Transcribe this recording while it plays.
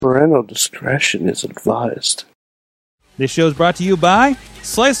Parental discretion is advised. This show is brought to you by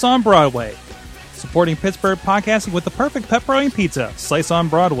Slice on Broadway, supporting Pittsburgh podcasting with the perfect pepperoni pizza.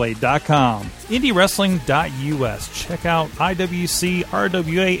 SliceOnBroadway.com, IndieWrestling.us. Check out IWC,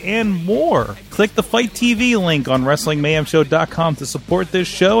 RWA, and more. Click the Fight TV link on WrestlingMayhemShow.com to support this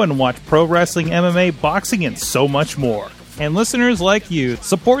show and watch pro wrestling, MMA, boxing, and so much more. And listeners like you,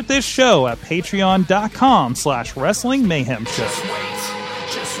 support this show at Patreon.com/Wrestling Mayhem Show. Just wait,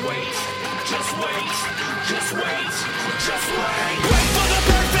 just wait, just wait, just wait, just wait. Wait for the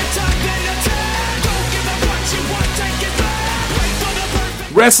perfect time, then attack. Don't give up what you want, take it back. Wait for the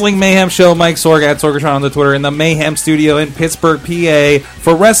perfect... Wrestling Mayhem Show, Mike Sorg at Sorgatron on the Twitter, in the Mayhem Studio in Pittsburgh, PA,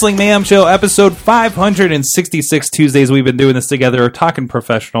 for Wrestling Mayhem Show, episode 566. Tuesdays we've been doing this together, talking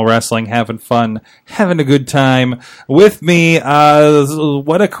professional wrestling, having fun, having a good time. With me,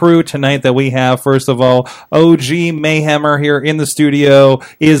 what a crew tonight that we have. First of all, OG Mayhemmer here in the studio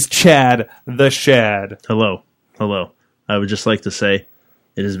is Chad the Shad. Hello. I would just like to say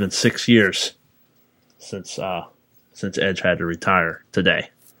it has been 6 years since Edge had to retire today.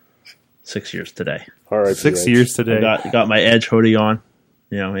 6 years today. All right, 6 years today. Got my Edge hoodie on,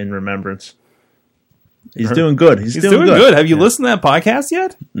 in remembrance. He's doing good. He's doing good. Have you listened to that podcast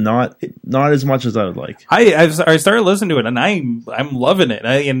yet? Not as much as I would like. I started listening to it, and I'm loving it.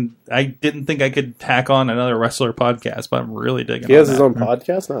 I didn't think I could tack on another wrestler podcast, but I'm really digging. He has his own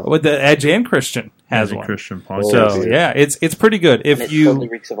podcast now. With the Edge and Christian has one. Christian podcast. So yeah, it's pretty good. It totally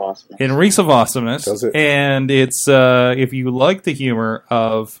reeks of awesomeness. It reeks of awesomeness, Does it? And it's if you like the humor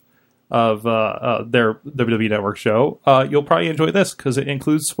of their WWE Network show, you'll probably enjoy this because it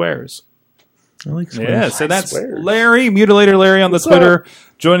includes swears. I like swears. Yeah, so that's Swears. Larry, Mutilator Larry on the Twitter,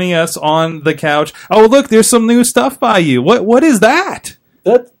 joining us on the couch. Oh, look, there's some new stuff by you. What is that?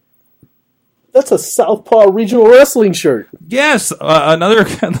 That's a Southpaw Regional Wrestling shirt Yes, another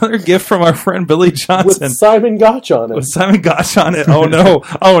gift from our friend Billy Johnson. with Simon Gotch on it. With Simon Gotch on it. Oh no.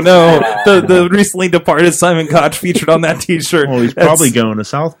 The recently departed Simon Gotch featured on that T-shirt. Well, he's probably going to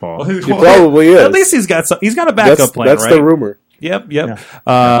Southpaw. He probably is. At least he's got a backup plan, That's right? the rumor. Yep. Yeah.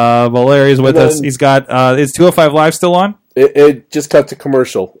 Well, Larry's with And us. then- He's got is 205 Live still on? It just cut to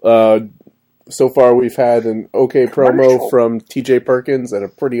commercial. So far, we've had an okay promo from T.J. Perkins and a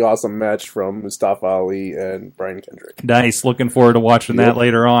pretty awesome match from Mustafa Ali and Brian Kendrick. Nice. Looking forward to watching that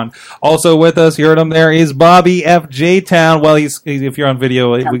later on. Also with us, you heard him there, is Bobby F. J-Town. Well, he's if you're on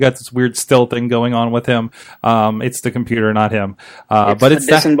video, we got this weird still thing going on with him. It's the computer, not him. But it's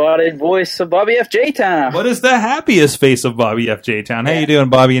the disembodied voice of Bobby F. J-Town. What is the happiest face of Bobby F. J-Town? How you doing,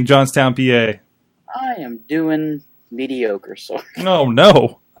 Bobby, in Johnstown, PA? I am doing mediocre, so Oh,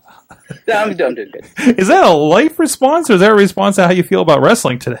 no. I'm doing good. Is that a life response, or is that a response to how you feel about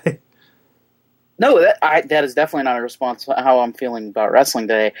wrestling today? No, that is definitely not a response to how I'm feeling about wrestling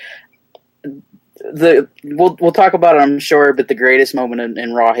today. We'll talk about it, I'm sure, but the greatest moment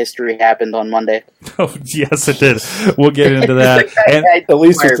in Raw history happened on Monday. Oh, yes, it did. We'll get into that. And At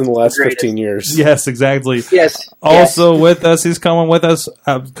least it's in the last 15 years. yes, exactly. Yes. Also with us, he's coming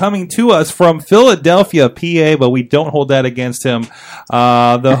to us from Philadelphia, PA, but we don't hold that against him.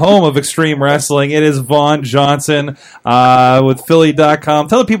 The home of extreme wrestling. It is Vaughn Johnson with Philly.com.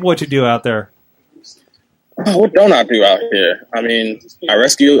 Tell the people what you do out there. What don't I do out here? I mean, I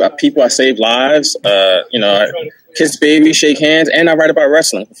rescue people, I save lives, I kiss babies, shake hands, and I write about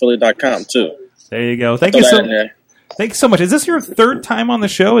wrestling for Philly.com, too. There you go. Thank you so much. Is this your third time on the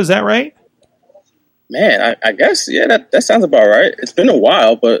show? Is that right? Man, I guess, yeah, that sounds about right. It's been a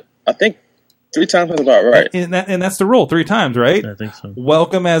while, but I think 3 times sounds about right. And that's the rule, 3 times, right? I think so.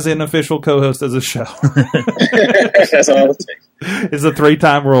 Welcome as an official co-host of the show. That's all it takes. It's a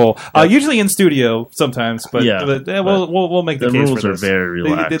 3-time rule. Usually in studio sometimes, but we'll make the case rules for are this. very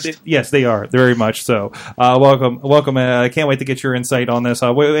relaxed. Yes, they are very much so. Welcome. I can't wait to get your insight on this.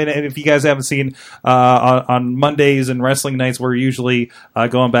 And if you guys haven't seen on Mondays and wrestling nights, we're usually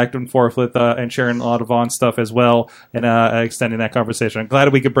going back and forth with and sharing a lot of on stuff as well and extending that conversation. I'm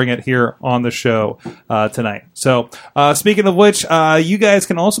glad we could bring it here on the show tonight. So speaking of which, you guys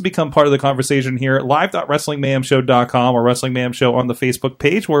can also become part of the conversation here. live.wrestlingmayhemshow.com or Wrestling Mayhem Show on the Facebook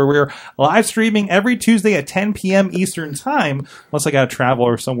page, where we're live streaming every Tuesday at 10 p.m. Eastern Time, unless I got to travel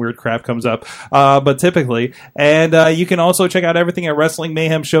or some weird crap comes up, but typically. And you can also check out everything at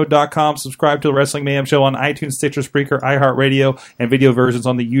WrestlingMayhemShow.com. Subscribe to the Wrestling Mayhem Show on iTunes, Stitcher, Spreaker, iHeartRadio, and video versions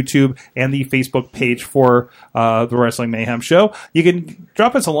on the YouTube and the Facebook page for the Wrestling Mayhem Show. You can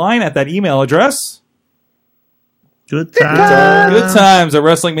drop us a line at that email address. Good times. Good times at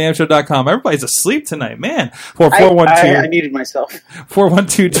WrestlingMayhemShow.com. Everybody's asleep tonight, man. For I 412 muted myself.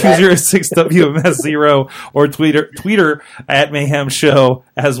 412-206-WMS0 or Twitter at Mayhem Show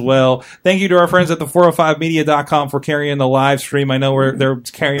as well. Thank you to our friends at the 405media.com for carrying the live stream. I know they're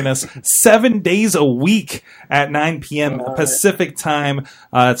carrying us 7 days a week at 9 p.m. Pacific time.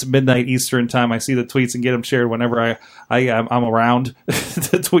 It's midnight Eastern time. I see the tweets and get them shared whenever I'm around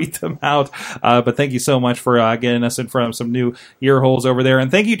to tweet them out. But thank you so much for getting us in front of some new ear holes over there.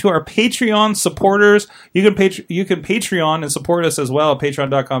 And thank you to our Patreon supporters. You can Patreon and support us as well at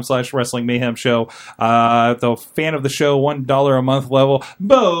patreon.com/Wrestling Mayhem Show. The fan of the show, $1 a month level.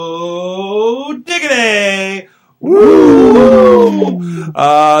 Bo Diggity! Woo!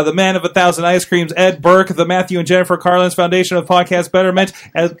 The man of 1,000 ice creams, Ed Burke, the Matthew and Jennifer Carlins Foundation of Podcast Betterment,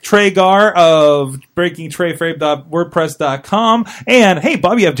 Trey Gar of BreakingTreyFrame.wordpress.com, and hey,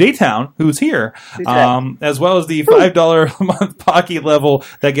 Bobby F. J-Town, who's here, as well as the $5 a month Pocky level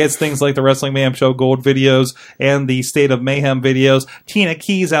that gets things like the Wrestling Mayhem Show Gold videos and the State of Mayhem videos. Tina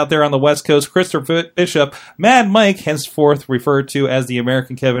Keys out there on the West Coast, Christopher Bishop, Mad Mike, henceforth referred to as the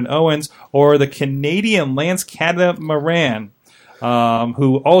American Kevin Owens, or the Canadian Lance Catamaran,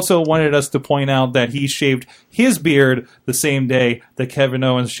 who also wanted us to point out that he shaved his beard the same day that Kevin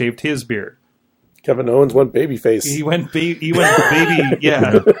Owens shaved his beard. Kevin Owens went babyface. He went baby,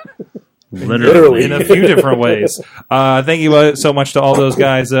 yeah. Literally. In a few different ways. Thank you so much to all those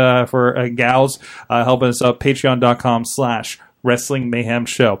guys for gals helping us up. Patreon.com/Wrestling Mayhem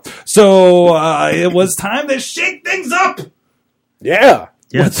Show. So it was time to shake things up. Yeah.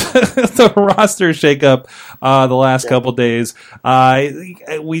 Yes. The roster shakeup the last couple days.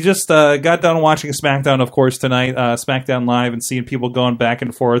 We just got done watching SmackDown, of course, tonight. SmackDown Live, and seeing people going back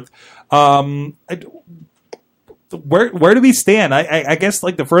and forth. Where do we stand? I guess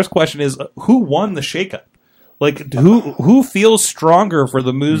like the first question is, who won the shakeup? Like who feels stronger for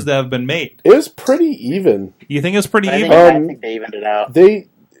the moves that have been made? It was pretty even. You think it's pretty even? I think they evened it out.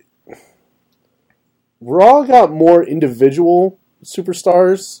 Raw got more individual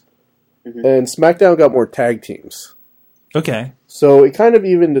superstars, and SmackDown got more tag teams. Okay. So it kind of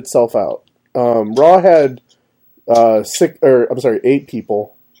evened itself out. Raw had 8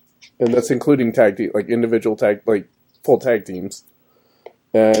 people, and that's including tag team, like individual tag, like full tag teams.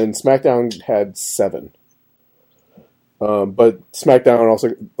 And SmackDown had 7. But SmackDown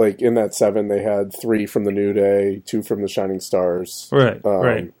also, like in that 7, they had 3 from the New Day, 2 from the Shining Stars. Right.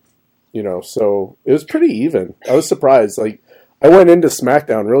 Right. You know, so it was pretty even. I was surprised. Like, I went into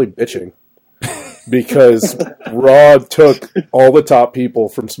SmackDown really bitching because Raw took all the top people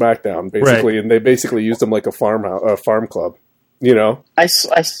from SmackDown, basically, and they basically used them like a farm club. You know, I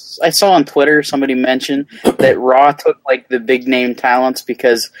saw on Twitter somebody mention that Raw took like the big name talents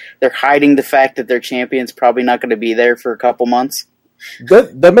because they're hiding the fact that their champion's probably not going to be there for a couple months.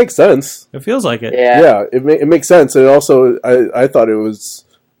 That makes sense. It feels like it. Yeah, it makes sense. And also, I thought it was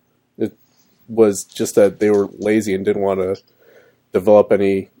just that they were lazy and didn't want to develop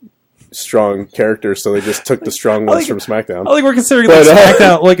any strong characters, so they just took the strong ones from SmackDown. I think we're considering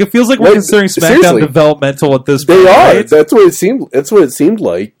SmackDown. Like, it feels like we're considering SmackDown seriously, developmental at this point. They are. Right? That's what it seemed. That's what it seemed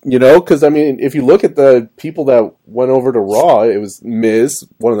like. You know, because I mean, if you look at the people that went over to Raw, it was Miz,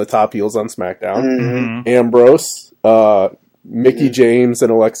 one of the top heels on SmackDown, Ambrose, Mickey James,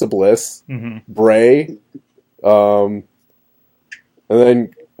 and Alexa Bliss, Bray, and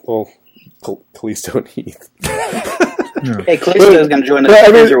then Kalisto and Heath. Hey, Kalisto's going to join us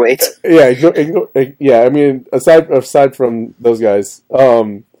at cruiserweights. Yeah. I mean, aside from those guys, I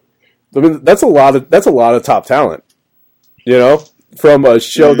mean, that's a lot of top talent. You know, from a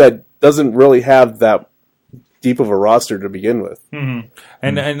show that doesn't really have that deep of a roster to begin with. And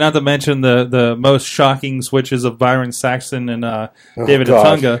not to mention the most shocking switches of Byron Saxton and David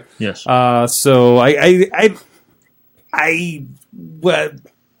Otunga. Yes. So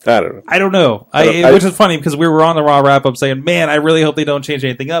I don't know. Which is funny because we were on the Raw wrap-up saying, man, I really hope they don't change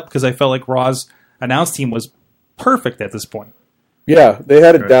anything up because I felt like Raw's announce team was perfect at this point. Yeah, they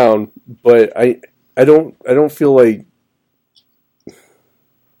had it down, but I don't feel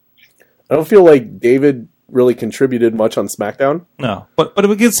like David really contributed much on SmackDown. No, but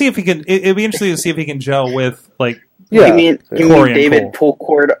we can see if he can. It'd be interesting to see if he can gel with like. Yeah, you mean David pull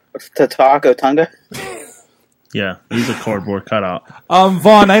cord to talk Otunga? Yeah, he's a cardboard cutout.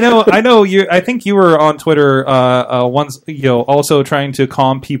 Vaughn, I know you. I think you were on Twitter once, also trying to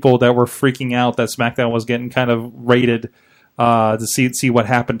calm people that were freaking out that SmackDown was getting kind of rated to see what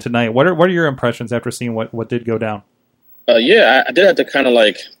happened tonight. What are your impressions after seeing what did go down? I did have to kind of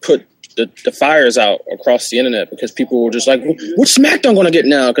like put the fires out across the internet because people were just like, what's SmackDown going to get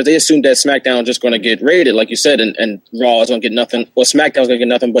now? Because they assumed that SmackDown was just going to get rated, like you said, and Raw is going to get nothing. Well, SmackDown was going to get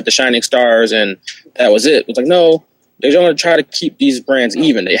nothing but the Shining Stars, and that was it. It's like, no, they're going to try to keep these brands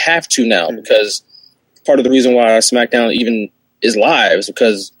even. They have to now because part of the reason why SmackDown even is live is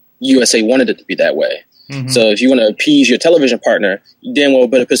because USA wanted it to be that way. Mm-hmm. So if you want to appease your television partner, you damn well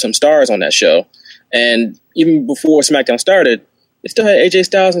better put some stars on that show. And even before SmackDown started, they still had AJ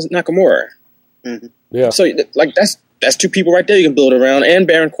Styles and Nakamura. Mm-hmm. Yeah. So like that's two people right there you can build around, and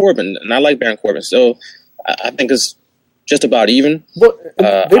Baron Corbin, and I like Baron Corbin. So I think it's just about even. Well,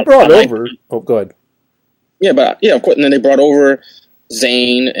 they brought over. Go ahead. Yeah, of course. And then they brought over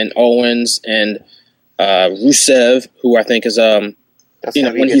Zayn and Owens and Rusev, who I think is when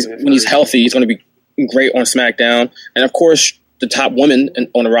he's healthy, he's going to be great on SmackDown. And of course, the top woman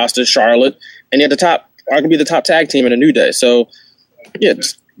on the roster, Charlotte, and at the top, arguably the top tag team in a New Day. So yeah,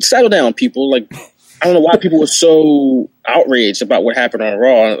 just settle down, people. Like, I don't know why people were so outraged about what happened on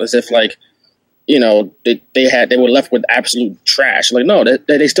Raw, as if like, they were left with absolute trash. Like, no,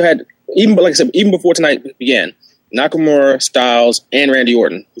 they still had, even like I said, even before tonight began, Nakamura, Styles, and Randy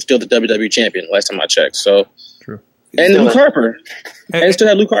Orton, who's still the WWE champion last time I checked. So, true. And Luke Harper, and they still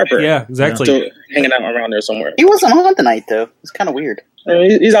had Luke Harper. Yeah, exactly. Still hanging out around there somewhere. He wasn't on tonight though. It's kind of weird.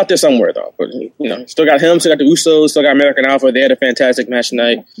 He's out there somewhere though, but still got him, still got the Usos, still got American Alpha. They had a fantastic match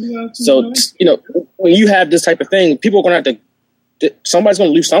tonight. So when you have this type of thing, people are going to have to. Somebody's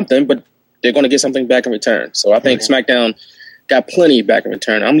going to lose something, but they're going to get something back in return. So I think SmackDown got plenty back in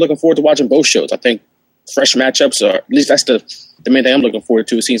return. I'm looking forward to watching both shows. I think fresh matchups, or at least that's the main thing I'm looking forward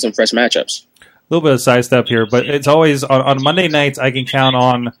to, is seeing some fresh matchups. A little bit of sidestep here, but it's always on Monday nights. I can count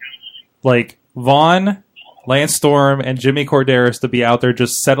on like Vaughn, Lance Storm, and Jimmy Corderas to be out there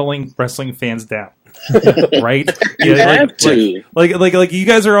just settling wrestling fans down. Right? You have to. Like you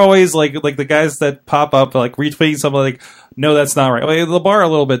guys are always like the guys that pop up like retweeting something like, no, that's not right. Like, LeBar a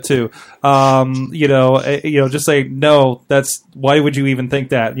little bit too. Just say no. That's why would you even think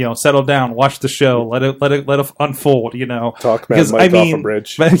that? Settle down, watch the show, let it unfold. Talk back Mike off a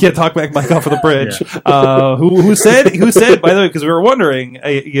bridge. Yeah, talk back Mike off of the bridge. Who said by the way, because we were wondering,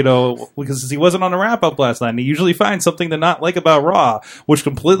 because he wasn't on the wrap up last night. And he usually finds something to not like about Raw, which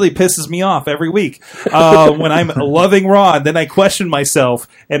completely pisses me off every week. When I'm loving Raw, and then I question myself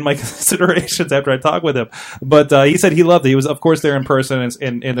and my considerations after I talk with him. But he said he loved it. He was, of course, there in person,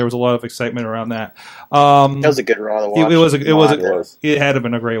 and there was a lot of excitement around that. That was a good Raw to watch. It had to have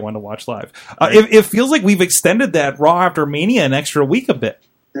been a great one to watch live. It feels like we've extended that Raw after Mania an extra week a bit.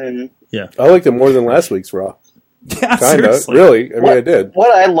 Mm-hmm. Yeah, I liked it more than last week's Raw. Yeah, kind of. Really, I did.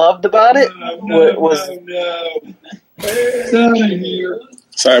 What I loved about it was.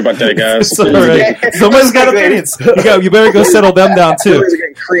 Sorry about that, guys. Right. Somebody's got opinions. You better go settle them down too.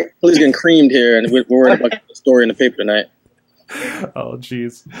 Please getting creamed here, and we're worried about the story in the paper tonight. Oh,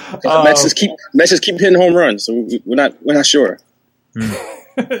 jeez. Mets just keep hitting home runs, so we're not sure.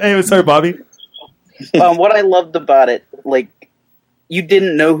 Anyway, sorry, Bobby. What I loved about it, like, you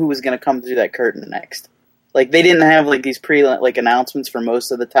didn't know who was going to come through that curtain next. Like, they didn't have like these announcements for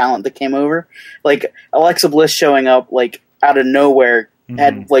most of the talent that came over. Like Alexa Bliss showing up like out of nowhere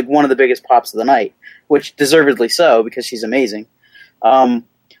had like one of the biggest pops of the night, which deservedly so because she's amazing. A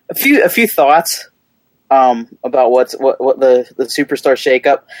few thoughts about what the superstar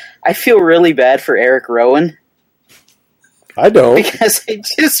shakeup. I feel really bad for Eric Rowan. I don't, because they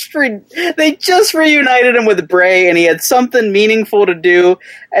just reunited him with Bray, and he had something meaningful to do,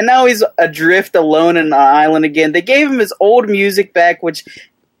 and now he's adrift alone in an island again. They gave him his old music back, which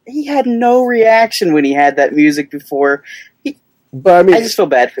he had no reaction when he had that music before. But I just feel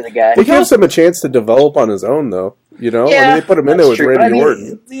bad for the guy. It gives him a chance to develop on his own, though. Yeah, they put him in there with Randy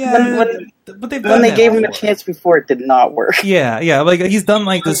Orton. Yeah, but they gave him a chance before, it did not work. Yeah, like he's done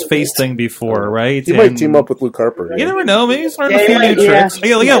like this face thing before, right? He might team up with Luke Harper. You never know. Maybe he's learning a few new tricks.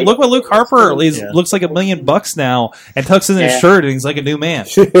 Yeah, look what Luke Harper looks like $1 million now, and tucks in his shirt, and he's like a new man.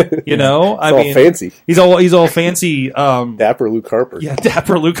 I mean, fancy. He's all fancy. Dapper Luke Harper. Yeah,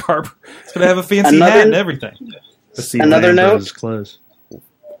 dapper Luke Harper. He's gonna have a fancy hat and everything. Another note.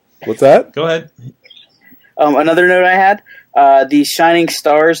 What's that? Go ahead. Another note I had: these shining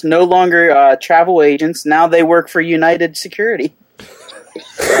stars no longer travel agents. Now they work for United Security.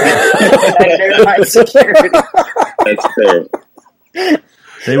 Airline Security. That's terrible.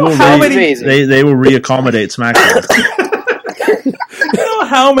 They will they will reaccommodate SmackDown. You know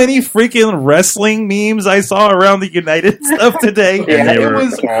how many freaking wrestling memes I saw around the United stuff today? Yeah, it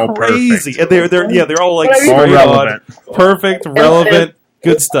was crazy. And they're all like all relevant. Perfect, relevant,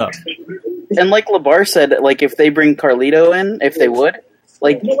 good stuff. And like LeBar said, like if they bring Carlito in, if they would,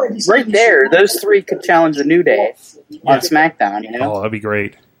 Like right there, those three could challenge the New Day on SmackDown. You know? Oh, that'd be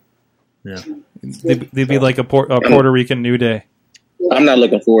great. Yeah. They'd be like a Puerto Rican New Day. I'm not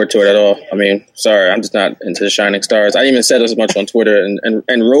looking forward to it at all. I mean, sorry, I'm just not into the Shining Stars. I even said this much on Twitter,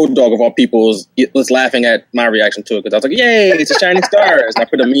 and Road Dogg, of all people, was laughing at my reaction to it because I was like, yay, it's the Shining Stars. I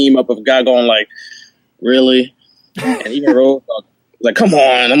put a meme up of a guy going like, really? And even Road Dogg was like, come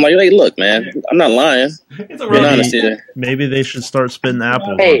on. I'm like, hey, look, man, I'm not lying. It's a Being honest here. Maybe they should start spitting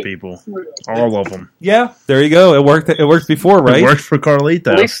apples on people. All of them. Yeah, there you go. It worked. It worked before, right? It worked for Carlito.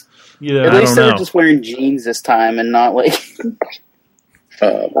 At least Yeah, at least they don't were know. just wearing jeans this time and not like.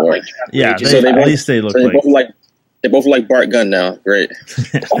 Oh, boy. Yeah, So at least they look like. They both like Bart Gunn now. Great.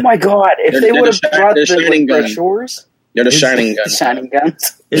 Oh my God! If They're- they they're would have the brought they're Shining the Gun. Shores, They're the Shining the Gun. Shining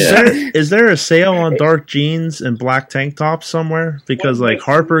Guns. Is there a sale on dark jeans and black tank tops somewhere? Because like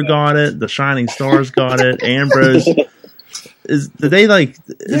Harper got it, the Shining Stars got it, Ambrose. Is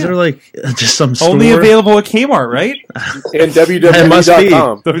there like just some store? only available at Kmart, right? And It must be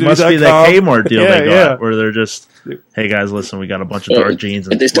WWE.com. must be that Kmart deal Yeah, they got yeah. where they're just, hey guys, listen, we got a bunch of dark jeans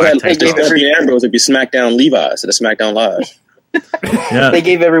and If they still black had tank they tops. gave Ambrose, it'd be SmackDown Levi's instead of SmackDown Live. Yeah, They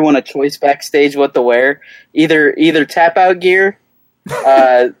gave everyone a choice backstage what to wear: either tap out gear,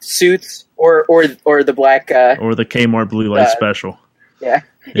 suits, or the black. or the Kmart blue light special. Yeah,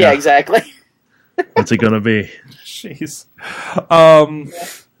 Yeah. exactly. What's it gonna be? Jeez.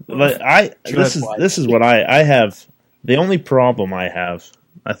 But this is what I have. The only problem I have,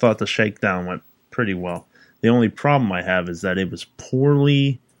 I thought the shakedown went pretty well. The only problem I have is that it was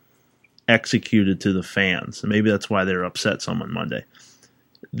poorly executed to the fans, and maybe that's why they were upset some on Monday.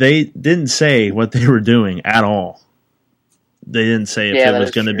 They didn't say what they were doing at all. They didn't say if it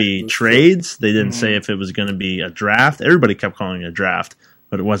was going to be trades. They didn't say if it was going to be a draft. Everybody kept calling it a draft,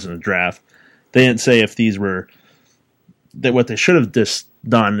 but it wasn't a draft. They didn't say if these were that. What they should have just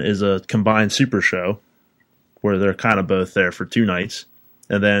done is a combined super show where they're kind of both there for 2 nights,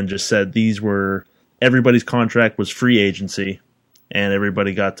 and then just said these were everybody's contract was free agency, and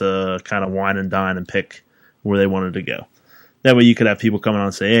everybody got to kind of wine and dine and pick where they wanted to go. That way you could have people coming on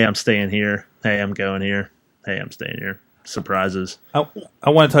and say, hey, I'm staying here. Hey, I'm going here. Hey, I'm staying here. Surprises. I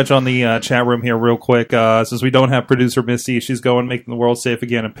want to touch on the chat room here real quick. Since we don't have producer Misty, she's going making the world safe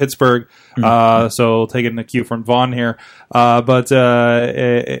again in Pittsburgh. So taking the cue from Vaughn here. But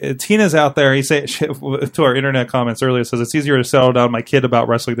Tina's out there. He said to our internet comments earlier, says it's easier to settle down my kid about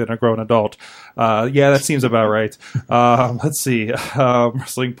wrestling than a grown adult. Yeah, that seems about right. Let's see.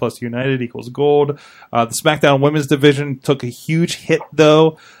 Wrestling plus United equals gold. The SmackDown women's division took a huge hit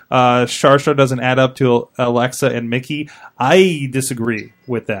though. Sharsha doesn't add up to Alexa and Mickey. I disagree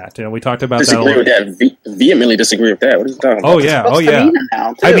with that. And we talked about Disagree with that. Vehemently disagree with that. What are you talking about? Oh yeah, What's Tamina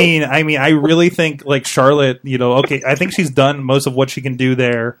now, too? I mean, I really think like Charlotte. Okay, I think she's done most of what she can do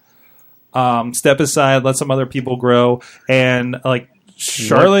there. Step aside, let some other people grow, and like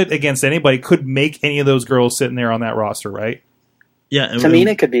Charlotte against anybody could make any of those girls sitting there on that roster, right? Yeah, and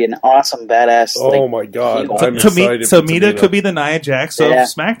Tamina could be an awesome badass. Oh my God! heel. I'm excited for Tamina could be the Nia Jax of Yeah.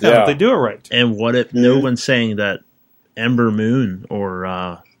 SmackDown Yeah. if they do it right. And what if no one's saying that Ember Moon or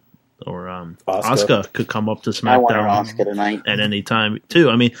Asuka could come up to I want her SmackDown Asuka tonight. at any time too?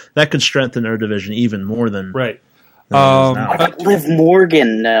 I mean, that could strengthen their division even more than Right. than it is now. What about Liv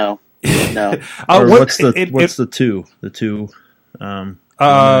Morgan? No. Or what's the it- two? The two.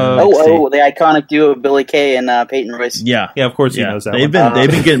 The iconic duo of Billy Kay and Peyton Royce. Yeah, Yeah, of course he yeah. knows that They've one.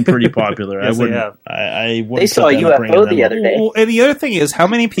 been getting pretty popular. Yes, they I have. wouldn't. They saw put them bringing UFO them the up. other day. Well, and the other thing is, how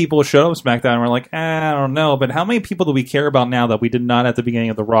many people showed up SmackDown and were like, I don't know, but how many people do we care about now that we did not at the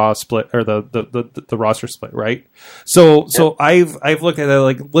beginning of the Raw split or the roster split, right? So I've looked at it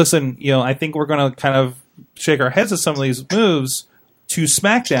like, listen, I think we're going to kind of shake our heads at some of these moves to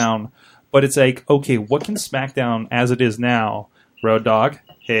SmackDown, but it's like, okay, what can SmackDown as it is now, Road Dogg,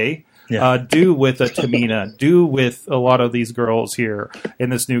 hey, do with a Tamina, do with a lot of these girls here in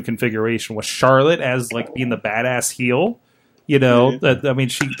this new configuration with Charlotte as like being the badass heel. That I mean,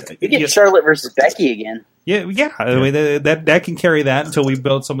 You get Charlotte versus Becky again. Yeah. I mean, that can carry that until we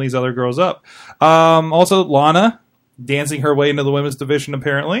build some of these other girls up. Also, Lana dancing her way into the women's division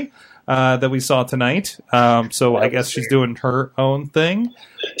apparently that we saw tonight. So I guess she's doing her own thing.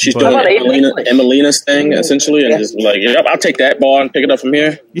 She's But- doing Emelina's thing essentially, and just like, yep, I'll take that ball and pick it up from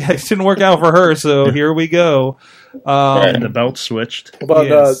here. Yeah, it didn't work out for her, so here we go. And the belt switched. How about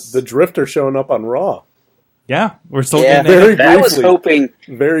Yes. the Drifter showing up on Raw? Yeah, we're still Yeah, getting Very it. I was briefly. hoping.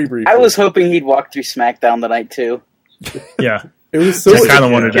 Very briefly. I was hoping he'd walk through SmackDown tonight too. Yeah, It was so. I kind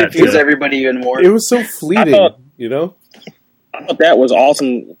of wanted that Confuse too. everybody even more. It was so fleeting. I thought- I thought that was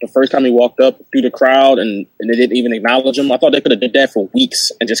awesome. The first time he walked up through the crowd and they didn't even acknowledge him. I thought they could have did that for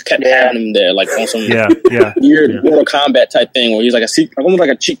weeks and just kept having him there, like on some weird Mortal Kombat type thing where he's like almost like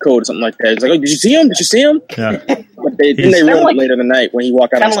a cheat code or something like that. It's like, oh, did you see him? Did you see him? Yeah. But then they ruined it later in the night when he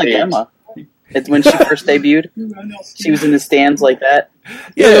walked out on stage. Kind of like Emma. It's when she first debuted. She was in the stands like that.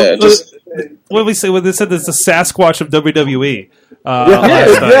 Yeah. What we say when they said there's the Sasquatch of WWE.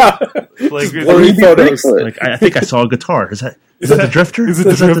 Like photos. Like I think I saw a guitar. Is that the Drifter? Is it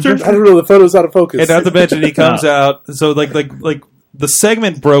the Drifter? I don't know. The photo's out of focus. And not to mention he comes out. So like the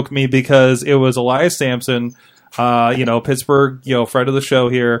segment broke me because it was Elias Sampson, Pittsburgh, friend of the show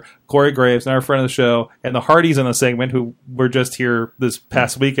here, Corey Graves, another friend of the show, and the Hardys in the segment who were just here this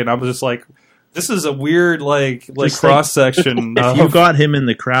past weekend. I was just like, this is a weird cross section. If you got him in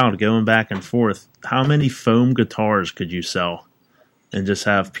the crowd going back and forth, how many foam guitars could you sell? And just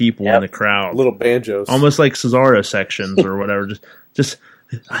have people in the crowd, little banjos, almost like Cesaro sections or whatever. Just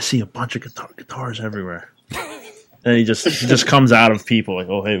I see a bunch of guitars everywhere, and he just comes out of people like,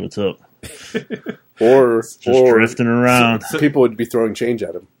 oh hey, what's up? or drifting around. People would be throwing change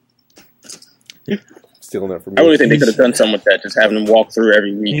at him. Stealing that from me. I really think they could have done something with that, just having him walk through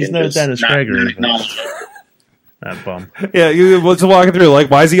every week. He's no Dennis Gregory. That bum. Yeah, you just walking through. Like,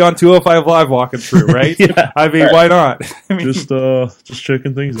 why is he on 205 Live walking through? Right? I mean, why not? I mean, just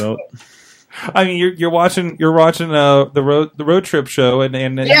checking things out. I mean, you're watching the road trip show,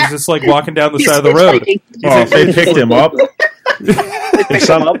 and he's just like walking down the side of the road. If they picked him up,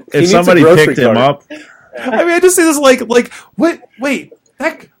 if somebody picked him up, I mean, I just see this like what? Wait.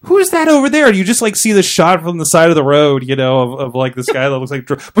 Who's that over there? And you just see the shot from the side of the road, of like this guy that looks like,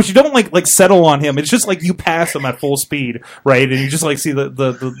 but you don't like settle on him. It's just like you pass him at full speed, right? And you just see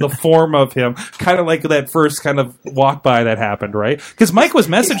the form of him, kind of like that first kind of walk by that happened, right? Because Mike was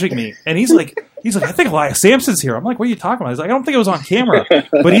messaging me, and he's like, I think Elias Sampson's here. I'm like, what are you talking about? He's like, I don't think it was on camera,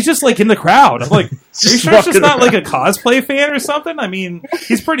 but he's just in the crowd. I'm like, are you sure it's just not like a cosplay fan or something? I mean,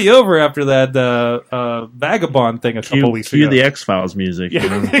 he's pretty over after that Vagabond thing a couple weeks ago. Cue the X-Files music.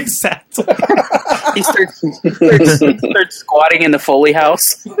 Yeah, exactly. He starts squatting in the Foley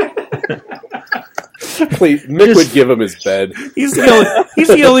house. Please, Mick would give him his bed. He's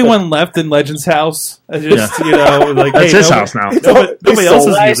the only one left in Legends' house. That's his house now. Nobody else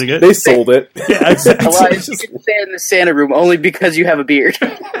is using it. They sold it. Yeah, exactly. Elias, you can stay in the Santa room only because you have a beard.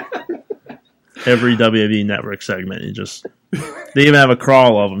 Every WWE Network segment, they even have a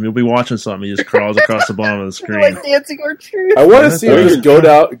crawl of him. You'll be watching something, he just crawls across the bottom of the screen. Like dancing or truth. I want to see him just go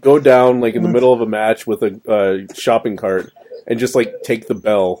down in the middle of a match with a shopping cart and just take the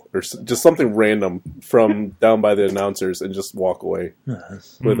bell or just something random from down by the announcers and just walk away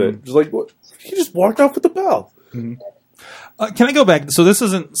with it. Just what? He just walked off with the bell. Mm-hmm. Can I go back? So this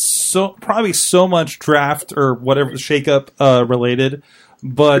isn't probably so much draft or whatever shakeup related.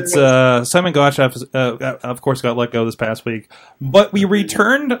 But Simon Gotchaf, of course, got let go this past week. But we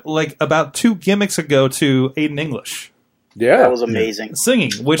returned about 2 gimmicks ago to Aiden English. Yeah, that was amazing. Singing,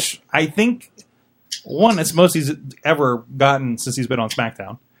 which I think it's the most he's ever gotten since he's been on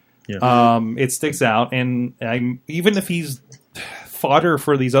SmackDown. Yeah. It sticks out, and even if he's fodder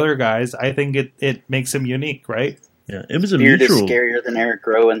for these other guys, I think it makes him unique, right? Yeah, it was a Beard mutual. Is scarier than Eric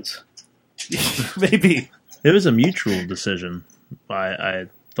Rowan's. Maybe it was a mutual decision. I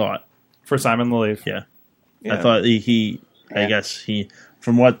thought for Simon to leave. Yeah. I thought I guess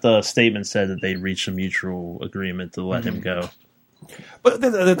from what the statement said, that they reached a mutual agreement to let him go. But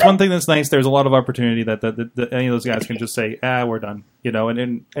that's one thing that's nice. There's a lot of opportunity that any of those guys can just say, we're done,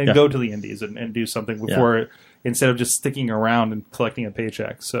 and go to the indies and do something before instead of just sticking around and collecting a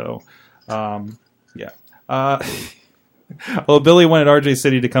paycheck. So, well, Billy wanted RJ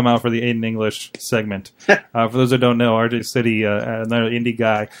City to come out for the Aiden English segment. For those that don't know, RJ City, another indie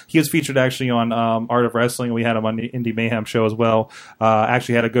guy, he was featured actually on Art of Wrestling. We had him on the Indie Mayhem show as well.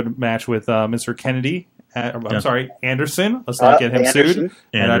 Actually had a good match with Mr. Kennedy. Anderson. Let's not get him sued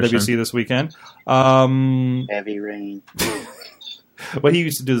at IWC this weekend. Heavy rain. Well, he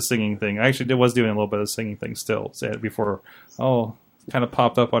used to do the singing thing. I actually was doing a little bit of the singing thing still before. Kind of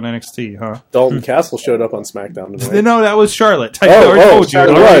popped up on NXT, huh? Dalton Castle showed up on SmackDown tonight. No, that was Charlotte. I already told you.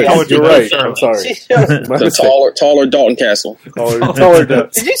 You're right. I'm sorry. The taller Dalton Castle. Taller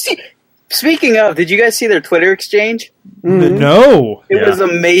Dutch. Did you see? Speaking of, did you guys see their Twitter exchange? Mm-hmm. No. It was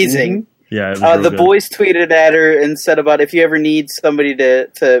amazing. Yeah, the boys tweeted at her and said about if you ever need somebody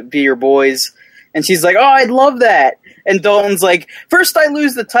to be your boys, and she's like, "Oh, I'd love that." And Dalton's like, "First I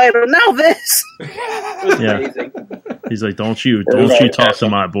lose the title, now this." It was amazing. He's like, "Don't you talk to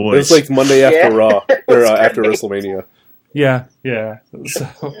my boys." It was like Monday after Raw or after WrestleMania. Yeah. So,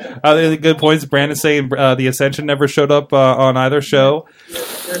 good points. Brandon saying the Ascension never showed up on either show.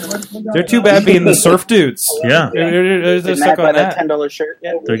 They're too bad being the surf dudes. Yeah. They're stuck on that. $10 shirt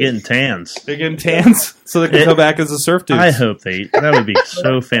yet? They're getting tans. They're getting tans so they can come back as the surf dudes. I hope that would be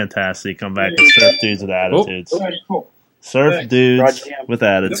so fantastic. Come back as surf dudes with attitudes. Surf dudes with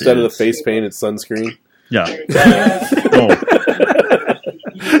attitudes. Instead of the face paint, it's sunscreen. Yeah. Oh.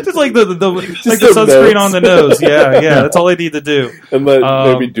 Just like the sunscreen on the nose. Yeah. That's all they need to do. And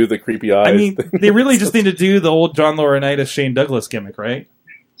maybe do the creepy eyes. I mean, they really just need to do the old John Laurinaitis, Shane Douglas gimmick, right?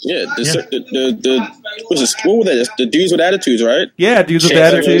 Yeah, what were they? The dudes with attitudes, right? Yeah, dudes with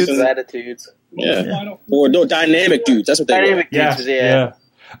attitudes. Yeah. Or no, dynamic dudes. That's what they dynamic were. dudes. Yeah.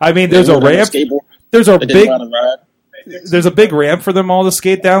 I mean, there's a ramp. There's a big ramp for them all to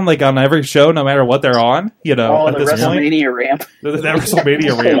skate down, like on every show, no matter what they're on. You know, at this WrestleMania point. ramp. The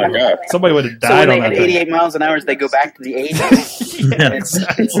WrestleMania ramp. Oh my God. Somebody would have died on that. 88 miles an hour as they go back to the 80s. Yeah. It's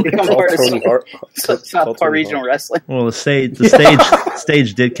become part of Southpaw Regional Wrestling. Well, the stage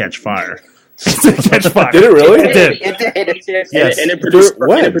did catch fire. Catch fire. Did it really? It did. It did. Yes. And it produced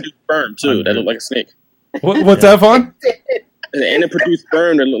sperm too. That looked like a snake. What's that, Vaughn? And it produced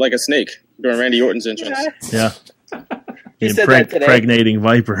sperm that looked like a snake during Randy Orton's entrance. Yeah. He said that today. Impregnating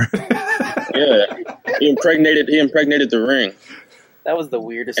Viper. Yeah. He impregnated the ring. That was the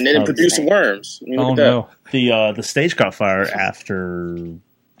weirdest. And then it produced worms. Oh no. The stage caught fire after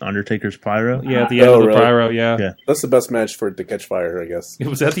Undertaker's pyro. Yeah, at the end of the pyro. Yeah. That's the best match for it to catch fire, I guess. It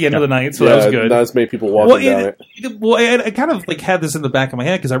was at the end of the night, so that was good. Not as many people walking down it. I kind of like had this in the back of my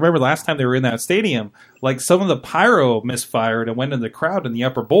head because I remember last time they were in that stadium, like some of the pyro misfired and went in the crowd in the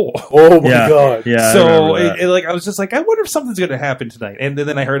upper bowl. Oh my God! Yeah. So I was just like, I wonder if something's going to happen tonight. And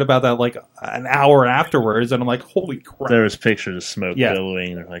then I heard about that like an hour afterwards, and I'm like, holy crap! There was pictures of smoke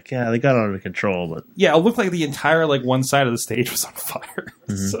billowing. They're like, they got it under control, but it looked like the entire like one side of the stage was on fire.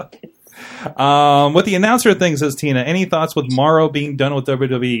 So, with the announcer thing, says Tina, any thoughts with Morrow being done with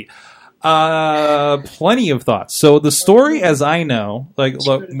WWE? Plenty of thoughts. So the story, as I know, like,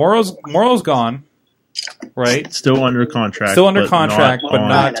 look, Morrow's gone, right? Still under contract, but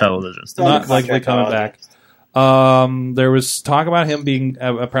not television. Not likely coming back. There was talk about him being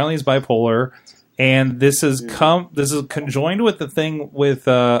apparently he's bipolar, and this is conjoined with the thing with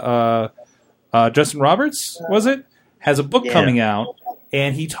Justin Roberts. Was it has a book coming out,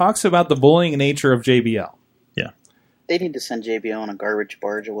 and he talks about the bullying nature of JBL. They need to send JBL on a garbage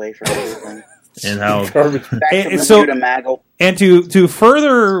barge away from everything. And how and to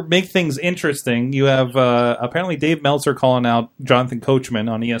further make things interesting, you have apparently Dave Meltzer calling out Jonathan Coachman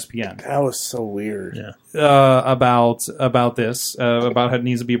on ESPN. That was so weird. About this, about how it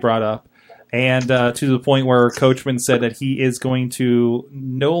needs to be brought up, and to the point where Coachman said that he is going to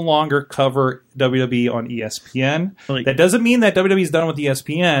no longer cover WWE on ESPN. That doesn't mean that WWE's done with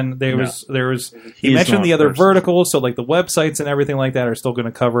ESPN. There was he mentioned the other verticals, so like the websites and everything like that are still going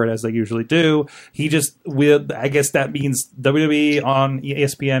to cover it as they usually do. He just I guess that means WWE on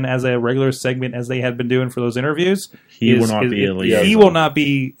ESPN as a regular segment as they had been doing for those interviews. He will not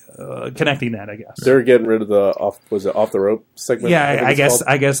be connecting that, I guess. They're getting rid of the off the rope segment. Yeah, I guess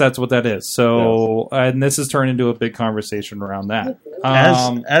that's what that is. So, and this has turned into a big conversation around that.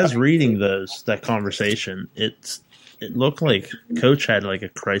 As reading that conversation, it looked like Coach had like a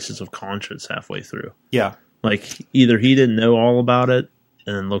crisis of conscience halfway through. Yeah, like either he didn't know all about it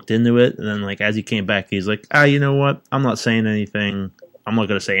and then looked into it, and then like as he came back, he's like, you know what? I'm not saying anything. I'm not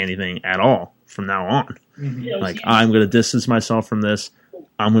going to say anything at all from now on. Mm-hmm. Like I'm going to distance myself from this.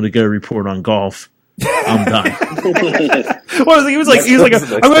 I'm going to go report on golf. I'm done. He was like,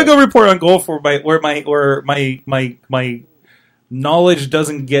 I'm going to go report on golf where my knowledge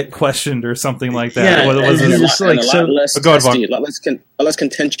doesn't get questioned or something like that. Yeah, it's like so. A less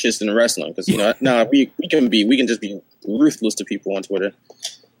contentious than wrestling because we can just be ruthless to people on Twitter.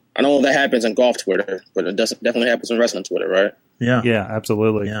 I know that happens on golf Twitter, but it definitely happens on wrestling Twitter, right? Yeah,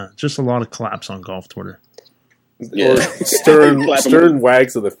 absolutely. Yeah, just a lot of claps on golf Twitter. Yeah. Or stern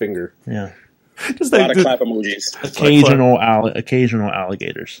wags of the finger. Yeah, just a lot of clap emojis. Occasional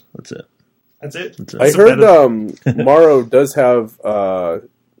alligators. That's it. That's it. I heard Morrow does have a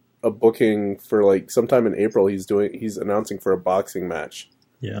booking for like sometime in April. He's announcing for a boxing match.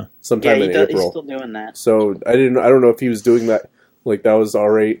 Yeah, sometime in April. He's still doing that. So I don't know if he was doing that. Like that was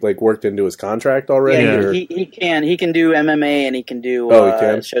already like worked into his contract already. Yeah, he can do MMA and he can do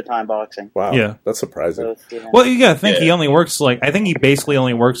Showtime boxing. Wow, yeah, that's surprising. Well, you gotta think he only works I think he basically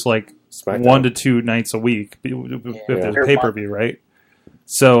only works like SmackDown. 1 to 2 nights a week with the pay per view, right?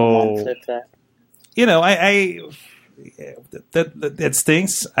 So that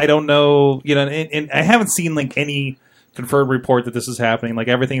stinks. I don't know, and I haven't seen like any confirmed report that this is happening. Like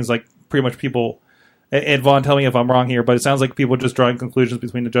everything is like pretty much people. And Vaughn, tell me if I'm wrong here, but it sounds like people are just drawing conclusions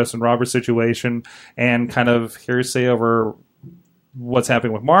between the Justin Roberts situation and kind of hearsay over what's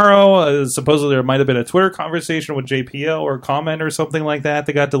happening with Morrow. Supposedly there might have been a Twitter conversation with JPL or a comment or something like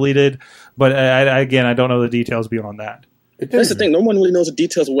that got deleted. But I don't know the details beyond that. That's the thing. No one really knows the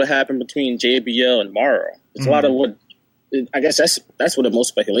details of what happened between JBL and Morrow. It's a lot of what. I guess that's where the most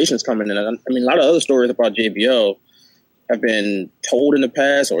speculation is coming in. I mean, a lot of other stories about JBL have been told in the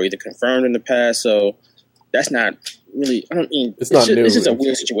past or either confirmed in the past. So that's not really. I don't mean it's not new. It's just a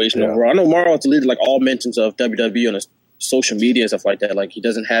weird situation overall. I know Morrow deleted like all mentions of WWE on his social media and stuff like that. Like he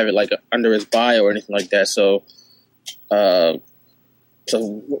doesn't have it like under his bio or anything like that. So, so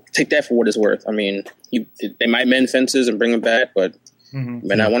take that for what it's worth. I mean, they might mend fences and bring him back, but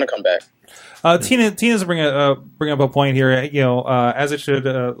may not want to come back. Tina's bring up a point here. As it should,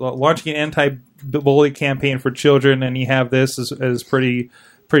 launching an anti-bully campaign for children, and you have this is pretty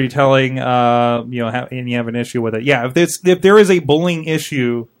telling. And you have an issue with it. Yeah, if there is a bullying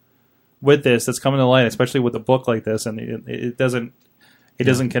issue with this that's coming to light, especially with a book like this, and it doesn't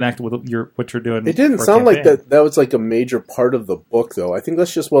connect with what you're doing. It didn't sound like that was like a major part of the book, though. I think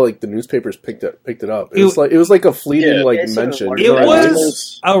that's just what like the newspapers picked it up. It was like a fleeting mention. It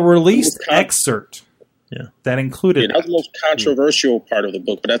was a released excerpt. Yeah, that included. That was the most controversial part of the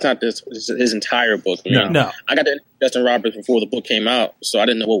book, but that's not his entire book. I mean, no. I got to Justin Roberts before the book came out, so I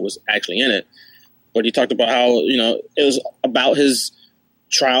didn't know what was actually in it. But he talked about how it was about his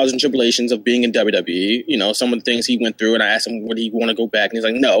trials and tribulations of being in WWE, some of the things he went through, and I asked him would he want to go back, and he's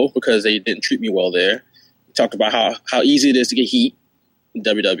like, no, because they didn't treat me well there. He talked about how easy it is to get heat in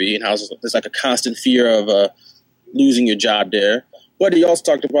WWE and how there's like a constant fear of losing your job there. But he also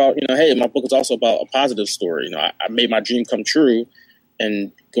talked about, hey, my book is also about a positive story. I made my dream come true,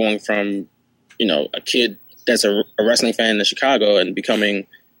 and going from, a kid that's a wrestling fan in Chicago and becoming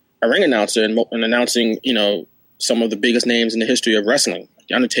a ring announcer and announcing, some of the biggest names in the history of wrestling.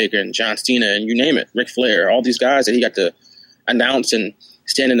 The Undertaker and John Cena and you name it, Ric Flair, all these guys that he got to announce and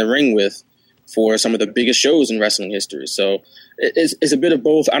stand in the ring with for some of the biggest shows in wrestling history. So it's a bit of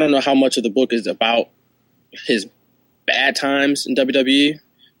both. I don't know how much of the book is about his bad times in WWE.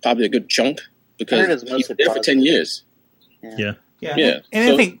 Probably a good chunk because he was there for 10 years. Yeah. And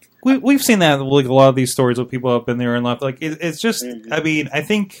I think we've seen that like a lot of these stories where people have been there and left. Like it's just, I mean, I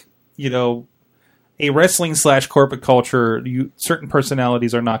think, a wrestling / corporate culture, certain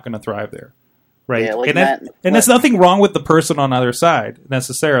personalities are not going to thrive there, right? Yeah, like and that's nothing wrong with the person on either side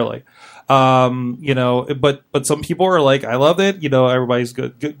necessarily, But some people are like, I love it, everybody's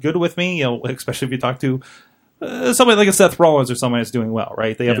good with me, especially if you talk to somebody like a Seth Rollins or somebody that's doing well,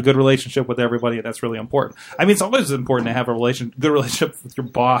 right? They have a good relationship with everybody, and that's really important. I mean, it's always important to have a good relationship with your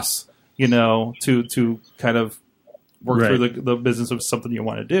boss, to kind of work through the business of something you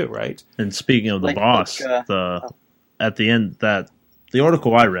want to do, right? And speaking of the boss, at the end the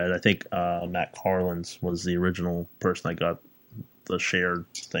article I read, I think Matt Carlins was the original person I got the shared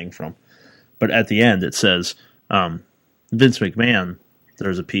thing from. But at the end it says Vince McMahon.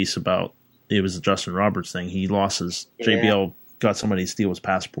 There's a piece about it was the Justin Roberts thing. He lost his JBL got somebody to steal his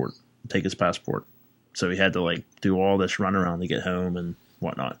passport, take his passport, so he had to like do all this runaround to get home and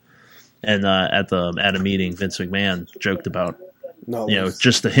whatnot. And at a meeting, Vince McMahon joked about,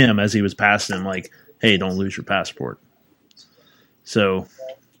 just to him as he was passing him, like, "Hey, don't lose your passport." So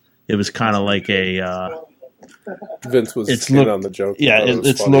it was kind of like a Vince was on the joke. Yeah,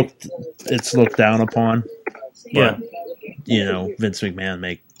 it's looked down upon. But, Vince McMahon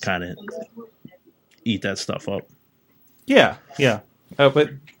may kind of eat that stuff up. Yeah. But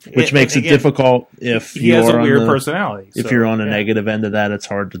which makes it difficult if he has a weird personality. If you're on a negative end of that, it's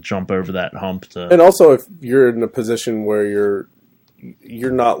hard to jump over that hump. And also, if you're in a position where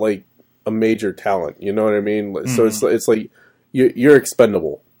you're not like a major talent, you know what I mean? So it's like you're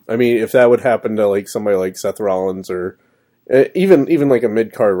expendable. I mean, if that would happen to like somebody like Seth Rollins or even like a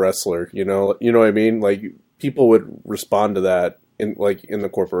mid card wrestler, you know what I mean? Like people would respond to that in the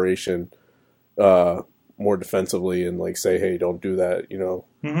corporation. More defensively and like say, hey, don't do that,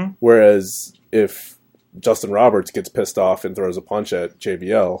 Whereas if Justin Roberts gets pissed off and throws a punch at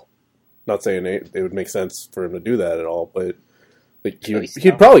JBL, not saying it would make sense for him to do that at all, but like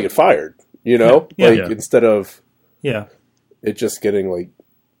he'd probably get fired, instead of it just getting like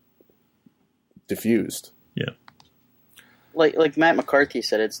diffused. Yeah. Like Matt McCarthy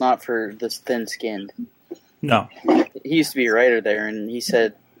said, it's not for this thin-skinned. No. He used to be a writer there, and he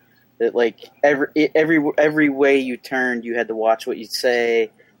said that like every way you turned, you had to watch what you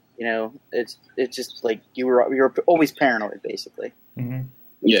say. It's just like you were always paranoid, basically. Mm-hmm.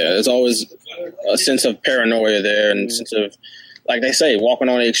 Yeah, there's always a sense of paranoia there, and a sense of, like they say, walking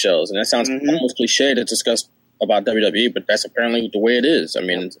on eggshells. And that sounds almost cliche to discuss about WWE, but that's apparently the way it is. I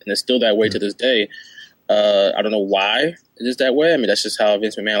mean, and it's still that way to this day. I don't know why it is that way. I mean, that's just how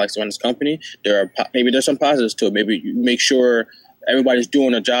Vince McMahon likes to run his company. Maybe there's some positives to it. Maybe you make sure everybody's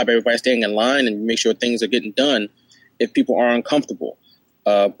doing their job, everybody's staying in line, and make sure things are getting done if people are uncomfortable.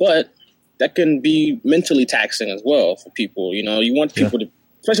 But that can be mentally taxing as well for people. You know, you want people to,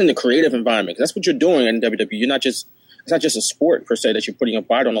 especially in the creative environment, 'cause that's what you're doing in WWE. It's not just a sport per se that you're putting a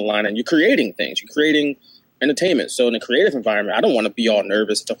body on the line, and you're creating things. You're creating entertainment. So in the creative environment, I don't want to be all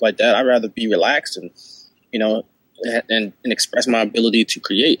nervous and stuff like that. I'd rather be relaxed and, you know, and express my ability to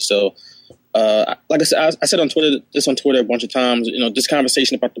create. So, like I said, I said on Twitter a bunch of times, you know, this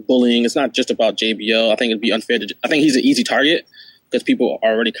conversation about the bullying, it's not just about JBL. I think it'd be unfair I think he's an easy target because people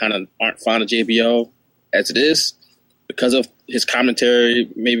already kind of aren't fond of JBL as it is because of his commentary,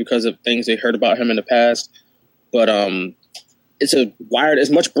 maybe because of things they heard about him in the past. But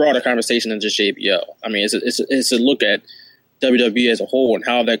it's much broader conversation than just JBL. I mean, it's a look at WWE as a whole and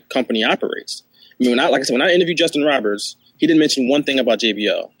how that company operates. I mean, when I interviewed Justin Roberts, he didn't mention one thing about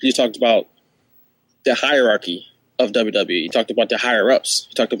JBL. He just talked about the hierarchy of WWE. He talked about the higher ups.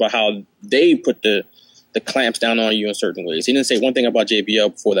 He talked about how they put the clamps down on you in certain ways. He didn't say one thing about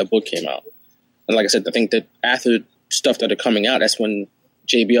JBL before that book came out. And like I said, I think that after stuff that are coming out, that's when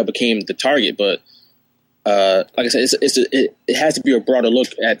JBL became the target. But like I said, it has to be a broader look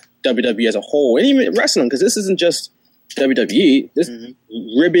at WWE as a whole, and even wrestling, because this isn't just WWE. This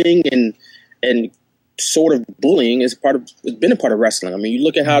ribbing and sort of bullying it's been a part of wrestling. I mean, you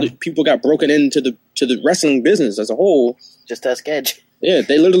look at how people got broken into the wrestling business as a whole. Just ask Edge. Yeah,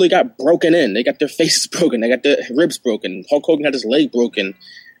 they literally got broken in. They got their faces broken. They got their ribs broken. Hulk Hogan had his leg broken,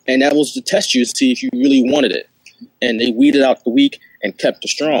 and that was to test you to see if you really wanted it. And they weeded out the weak and kept the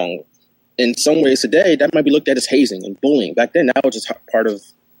strong. In some ways today, that might be looked at as hazing and bullying. Back then, that was just part of,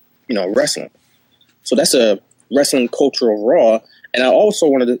 you know, wrestling. So that's a wrestling culture overall. And I also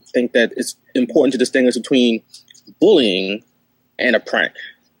wanted to think that it's important to distinguish between bullying and a prank.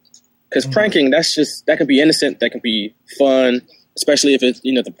 Because pranking, that can be innocent, that can be fun, especially if it's,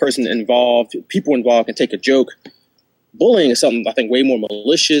 you know, the person involved, people involved can take a joke. Bullying is something I think way more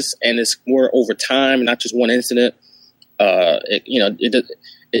malicious, and it's more over time, not just one incident.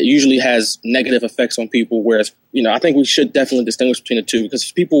 It usually has negative effects on people, whereas, you know, I think we should definitely distinguish between the two,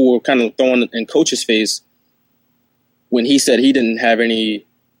 because people were kind of throwing in Coach's face when he said he didn't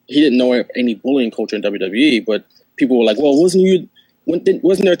know any bullying culture in WWE, but people were like, well,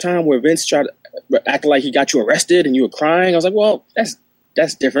 wasn't there a time where Vince tried to act like he got you arrested and you were crying? I was like, well,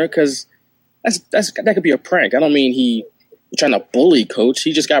 that's different, because that could be a prank. I don't mean he was trying to bully Coach.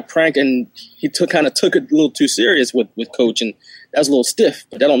 He just got pranked, and he took it a little too serious with Coach, and that was a little stiff.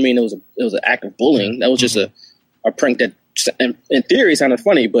 But that don't mean it was an act of bullying. That was just a prank that, in theory, sounded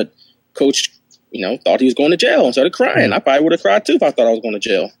funny, but Coach, you know, thought he was going to jail and started crying. I probably would have cried too if I thought I was going to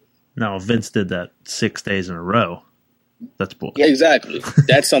jail. No, Vince did that 6 days in a row. That's bull. Yeah, exactly.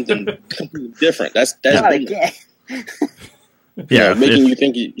 That's something completely different. That's Not again. Yeah, making you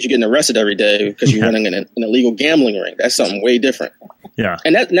think you're getting arrested every day because you're running an illegal gambling ring. That's something way different. Yeah,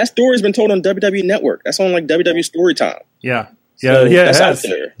 and that story's been told on WWE Network. That's on like WWE Storytime. Yeah, so yeah, that's out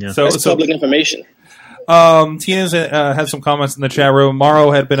there. Yeah. So that's public information. Tina's had some comments in the chat room.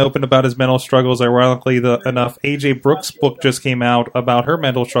 Morrow had been open about his mental struggles. Ironically enough, AJ Brooks' book just came out about her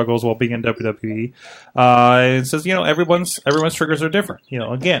mental struggles while being in WWE. It says, you know, everyone's triggers are different. You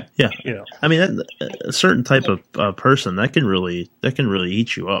know, again, yeah. You know, I mean, a certain type of person that can really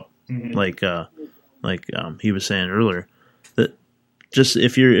eat you up. Mm-hmm. Like he was saying earlier, that just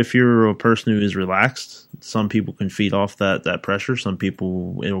if you're a person who is relaxed, some people can feed off that pressure. Some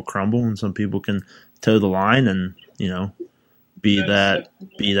people it'll crumble, and some people can toe the line and, you know, be that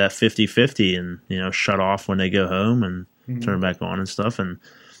 50-50 and, you know, shut off when they go home and turn back on and stuff. And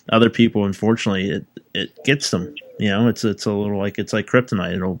other people, unfortunately, it gets them. You know, it's a little like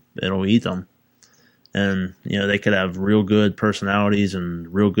kryptonite. It'll eat them. And, you know, they could have real good personalities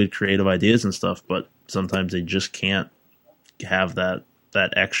and real good creative ideas and stuff, but sometimes they just can't have that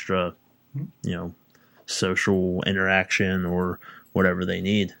extra, you know, social interaction or whatever they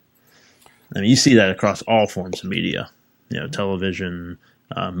need. I mean, you see that across all forms of media, you know, television,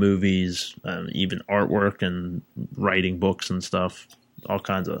 movies, even artwork and writing books and stuff, all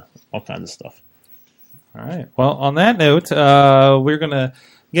kinds of stuff. All right. Well, on that note, we're going to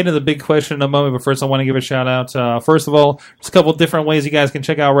Get into the big question in a moment, but first I want to give a shout out. First of all, there's a couple different ways you guys can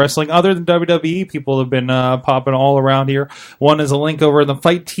check out wrestling other than WWE. People have been popping all around here. One is a link over in the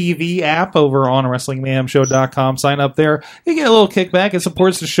Fight TV app over on WrestlingMayhemShow.com. Sign up there. You get a little kickback. It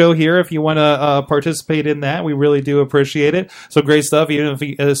supports the show here if you want to participate in that. We really do appreciate it. So great stuff. Even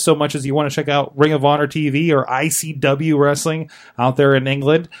if so much as you want to check out Ring of Honor TV or ICW Wrestling out there in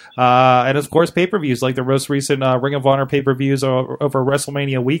England. And of course, pay-per-views like the most recent Ring of Honor pay-per-views over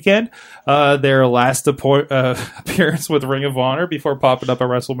WrestleMania weekend, their last appearance with Ring of Honor before popping up at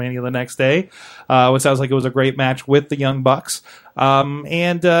WrestleMania the next day. It sounds like it was a great match with the Young Bucks.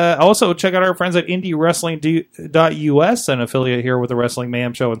 And also check out our friends at IndieWrestling.us, an affiliate here with the Wrestling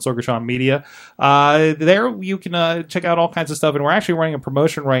Mayhem Show and Sorgatron Media. There you can check out all kinds of stuff, and we're actually running a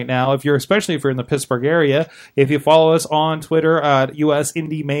promotion right now. Especially if you're in the Pittsburgh area, if you follow us on Twitter at US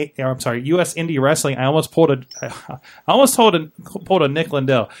Indie Wrestling. I almost pulled a Nick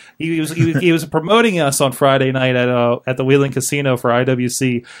Lindell. He was promoting us on Friday night at the Wheeling Casino for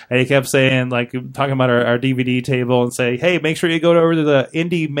IWC, and he kept saying, like, talking about our DVD table and say, hey, make sure you go over to the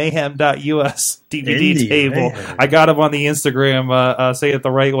IndieMayhem.us DVD table. Mayhem. I got him on the Instagram, say it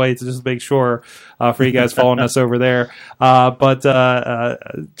the right way to just make sure for you guys following us over there. But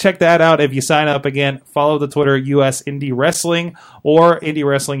check that out. If you sign up, again, follow the Twitter US Indie Wrestling or Indie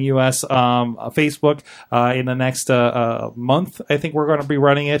Wrestling US Facebook. In the next month, I think we're going to be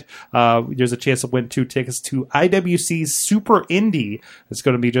running it. There's a chance to win 2 tickets to IWC's Super Indie. It's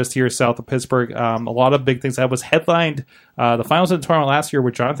going to be just here south of Pittsburgh. A lot of big things. I was headlined the finals of the tournament last year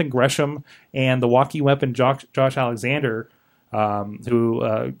with Jonathan Gresham and the walkie weapon Josh Alexander,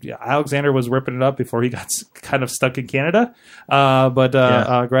 who Alexander was ripping it up before he got kind of stuck in Canada.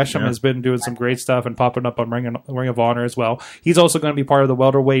 But Gresham has been doing some great stuff and popping up on Ring of Honor as well. He's also going to be part of the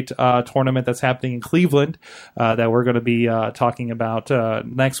welterweight tournament that's happening in Cleveland that we're going to be talking about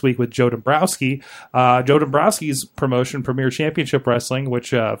next week with Joe Dombrowski. Joe Dombrowski's promotion, Premier Championship Wrestling,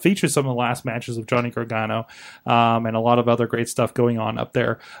 which features some of the last matches of Johnny Gargano and a lot of other great stuff going on up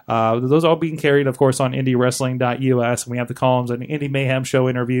there. Those are all being carried, of course, on IndieWrestling.us, and we have the columns and Indie Mayhem Show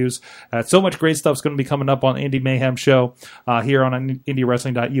interviews. So much great stuff is going to be coming up on Indie Mayhem Show here on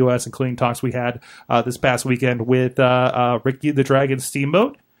IndieWrestling.us, including talks we had this past weekend with Ricky the Dragon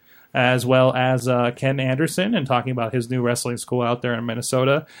Steamboat, as well as Ken Anderson, and talking about his new wrestling school out there in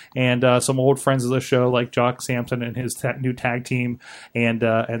Minnesota, and some old friends of the show like Jock Sampson and his new tag team,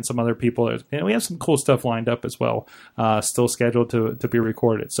 and some other people. And we have some cool stuff lined up as well, still scheduled to be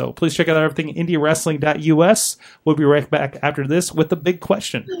recorded. So please check out everything IndieWrestling.us. We'll be right back after this with the big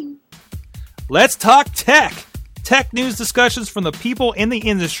question. Let's talk tech. Tech news discussions from the people in the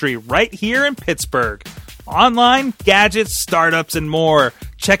industry right here in Pittsburgh. Online, gadgets, startups, and more.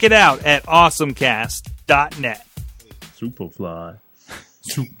 Check it out at awesomecast.net. Superfly.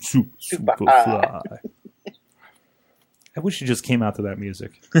 Superfly. I wish you just came out to that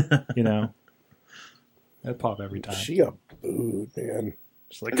music. You know? That'd pop every time. She got booed, man.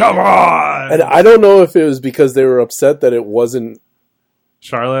 She's like, come on! And I don't know if it was because they were upset that it wasn't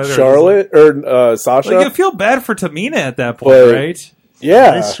Charlotte or Sasha. Like, you feel bad for Tamina at that point, right?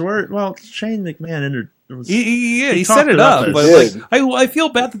 Yeah. I swear, well, Shane McMahon he set it up, but like, I feel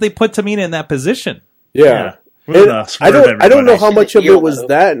bad that they put Tamina in that position. Yeah. I don't know how much of it was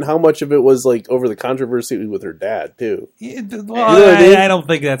that and how much of it was like over the controversy with her dad too. Yeah, well, I don't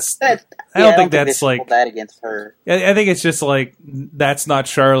think that's. I don't think that's like that against her. I think it's just like that's not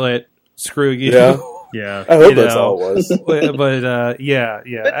Charlotte. Screw you. Yeah. Yeah. I hope that's all it was. But yeah.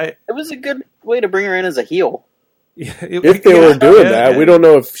 But it was a good way to bring her in as a heel. If they were doing that, we don't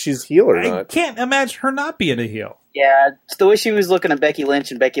know if she's heel or not. I can't imagine her not being a heel. Yeah, it's the way she was looking at Becky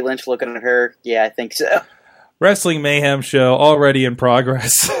Lynch and Becky Lynch looking at her. Yeah, I think so. Wrestling Mayhem Show already in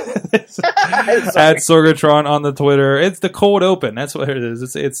progress at Sorgatron on the Twitter. It's the cold open. That's what it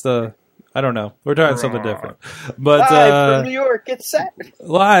is. It's the I don't know. We're trying something different. But live from New York, it's set.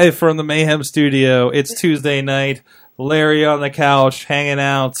 Live from the Mayhem Studio. It's Tuesday night. Larry on the couch hanging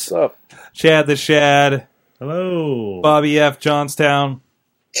out. What's up? Chad the Shad. Hello. Bobby F. Johnstown.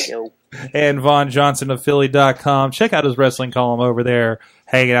 Yo. And Vaughn Johnson of Philly.com. Check out his wrestling column over there.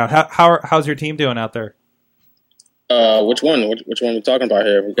 Hanging out. How's your team doing out there? Which one? Which one are we talking about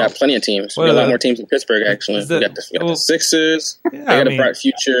here? We've got plenty of teams. We got a lot more teams in Pittsburgh, actually. We got the Sixers. They got a bright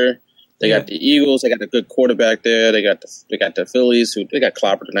future. They got the Eagles. They got a good quarterback there. They got the Phillies. They got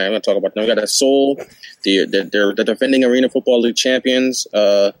Clopper tonight. I'm going to talk about them. We got the Soul. They're the defending Arena Football League champions.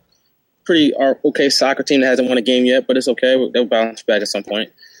 Pretty okay soccer team that hasn't won a game yet, but it's okay. They'll bounce back at some point.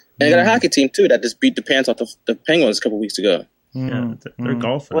 And they got a hockey team, too, that just beat the pants off the Penguins a couple weeks ago. Yeah, they're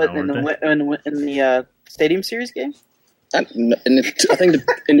golfing What, now, in the Stadium Series game? I think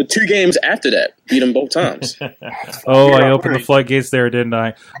in the 2 games after that, beat them both times. Oh, I opened the floodgates there, didn't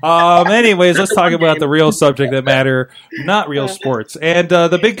I? Anyways, let's talk about the real subject that matter, not real sports. And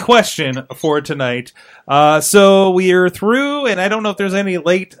the big question for tonight. So we are through, and I don't know if there's any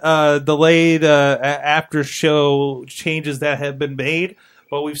late delayed after show changes that have been made.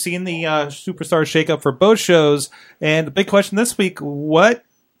 But we've seen the Superstar shakeup for both shows. And the big question this week, what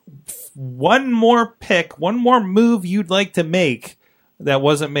one more move you'd like to make that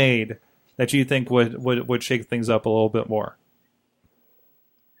wasn't made that you think would shake things up a little bit more?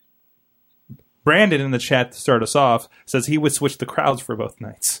 Brandon in the chat to start us off says he would switch the crowds for both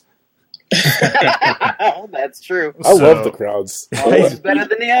nights. That's true. I love the crowds. One's better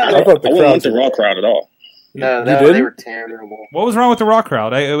than the other. I thought the I wouldn't crowds want the Raw crowd at all. No, didn't? they were terrible. What was wrong with the Raw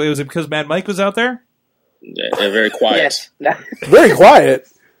crowd? Was it because Mad Mike was out there? Yeah, they're very quiet. Yes. very quiet.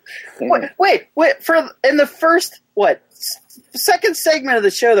 Wait! In the first second segment of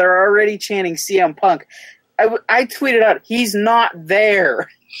the show, they're already chanting CM Punk. I tweeted out, he's not there.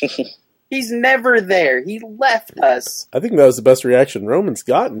 He's never there. He left us. I think that was the best reaction Roman's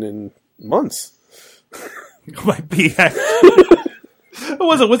gotten in months. Might be.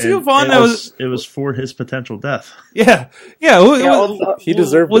 Was he fun? It was for his potential death. Yeah. He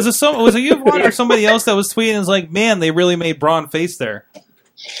deserved was it. Was it you or somebody else that was tweeting? And was like, man, they really made Braun face there.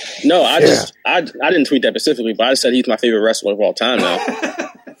 No, I didn't tweet that specifically, but I said he's my favorite wrestler of all time now.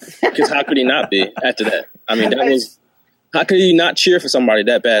 Because how could he not be after that? I mean, how could he not cheer for somebody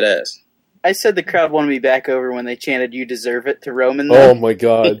that badass? I said the crowd wanted me back over when they chanted "You deserve it" to Roman. Oh my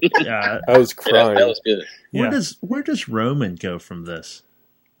god! Yeah, I was crying. That was good. Where does Roman go from this?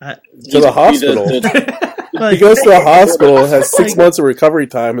 To the hospital. He goes to the hospital, has 6 months of recovery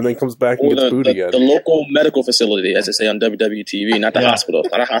time, and then comes back and gets booed again. The local medical facility, as they say on WWE, not the hospital.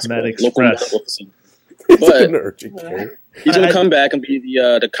 Not a hospital. Local medical facility. But urgent care. He's going to come back and be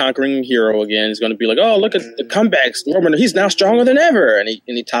the conquering hero again. He's going to be like, oh, look at the comebacks. Roman, he's now stronger than ever. And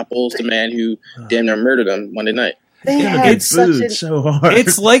he topples the man who damn near murdered him Monday night. It's so hard.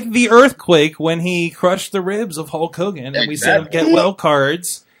 It's like the earthquake when he crushed the ribs of Hulk Hogan, and we sent him get well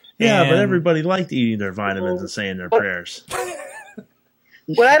cards. Yeah, but everybody liked eating their vitamins and saying their prayers.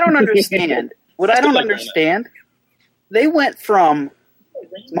 What I don't understand, they went from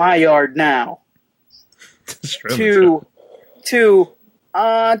my yard now to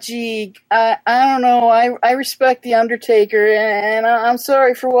gee, I don't know. I respect the Undertaker, and I'm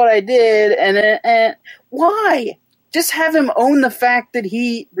sorry for what I did. And why? Just have him own the fact that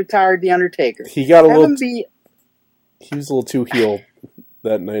he retired the Undertaker. He got he was a little too heel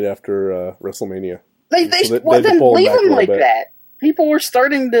that night after WrestleMania. Then leave him like that. People were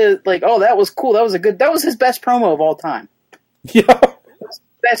starting to like, oh, that was cool. That was his best promo of all time. Yeah.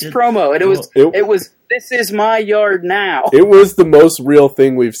 Best promo. And it was this is my yard now. It was the most real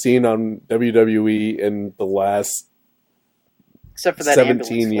thing we've seen on WWE in the last except for that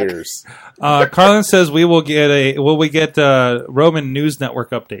 17 years. Carlin says will we get Roman News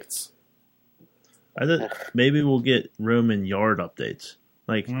Network updates? Maybe we'll get Roman yard updates.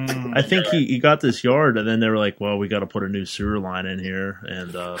 Like, I think he got this yard, and then they were like, well, we got to put a new sewer line in here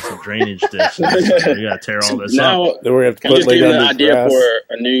and some drainage ditch. We got to tear all this up. Then we're going to have to just gave him an idea for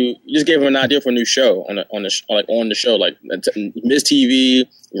a new. You just gave him an idea for a new show on the show, like Miz TV,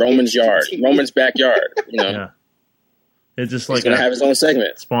 Roman's yard, Roman's backyard. Yeah. It's just he's gonna have his own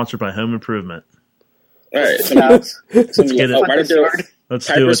segment, sponsored by Home Improvement. All right, let's get it. Let's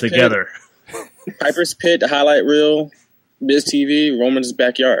do it together. Piper's Pit, the highlight reel. Biz TV, Roman's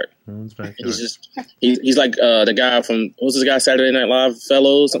backyard. He's like the guy from what was this guy Saturday Night Live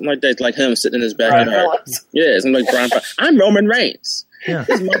Fellows, something like that. It's like him sitting in his backyard. Yeah, something like Brian. I'm Roman Reigns. Yeah,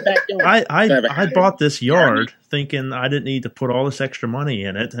 this is my backyard. I bought this yard thinking I didn't need to put all this extra money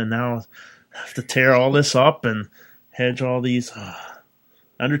in it, and now I have to tear all this up and hedge all these.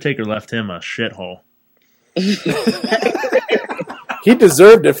 Undertaker left him a shithole. He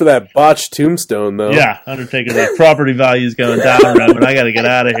deserved it for that botched tombstone, though. Yeah, Undertaker, the property value's going down, Roman. I got to get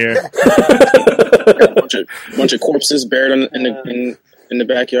out of here. bunch of corpses buried in the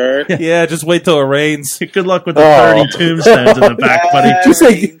backyard. Yeah, just wait till it rains. Good luck with the 30 tombstones in the back, buddy. Just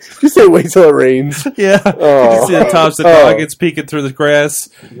say wait till it rains. Yeah, you can see the tops of noggets peeking through the grass.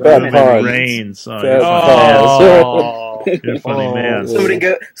 It rains. You're a funny man.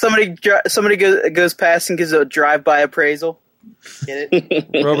 Somebody goes past and gives a drive-by appraisal. Get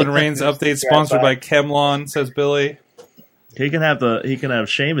it? Roman Reigns update sponsored by Chemlon, says Billy. He can have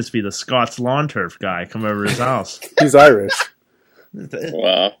Sheamus be the Scots lawn turf guy come over his house. He's Irish.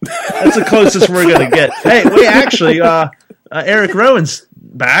 Wow, that's the closest we're gonna get. Hey, wait, actually, Eric Rowan's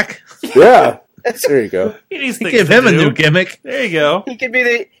back. Yeah, There you go. He needs things Give to him a do. new gimmick. There you go. He could be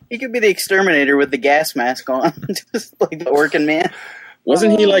the exterminator with the gas mask on, just like the working man.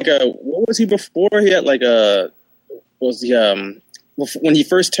 Wasn't he like a? What was he before? He had like a. Was he when he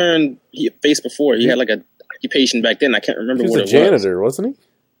first turned face before? He had like a occupation back then. I can't remember He was what a it janitor, wasn't he? was.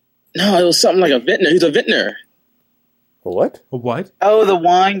 No, it was something like a vintner. He was a vintner. A what? A what? Oh, the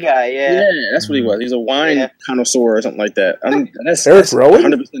wine guy. Yeah, Yeah, that's what he was. He's a wine connoisseur or something like that. That's Eric Rowan?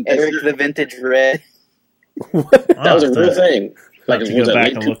 100%. Eric the Vintage Red. That was a real thing. Like, Like, to was go it back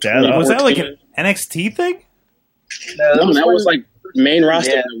late and look that up. Was that like 2014? an NXT thing? No, that was like main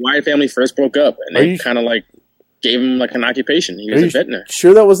roster Yeah. when the Wyatt family first broke up, and Are they you- kind of like gave him like an occupation. He Are was a you vintner.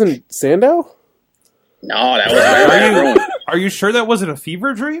 sure that wasn't Sandow? No, that was Eric Rowan. Are you sure that wasn't a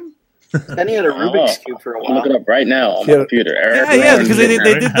fever dream? Then he had a Rubik's Cube for a I'll while. look it up right now on Yeah. my computer. Eric Yeah, Rowan, because they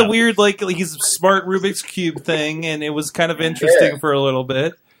vintner. did the weird like he's smart Rubik's Cube thing, and it was kind of interesting Yeah. for a little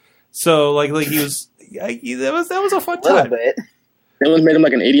bit. So like he was, that was a fun A little time. bit. They almost made him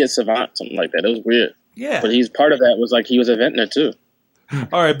like an idiot savant, something like that. It was weird. Yeah. But he's part of that was like he was a vintner too.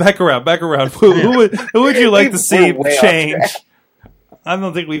 All right, back around. Who would you like to see We're way off change? track. I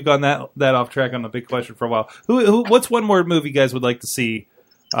don't think we've gone that off track on the big question for a while. What's one more movie you guys would like to see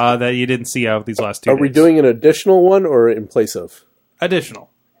that you didn't see out of these last 2 Are days? we doing an additional one or in place of? additional?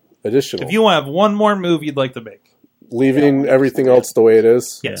 Additional. If you want to have one more movie you'd like to make, Leaving everything else the way it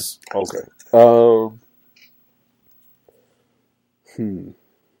is? yes. Okay.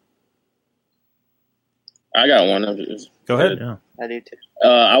 I got one. I'm just- Go ahead. Yeah. I do too.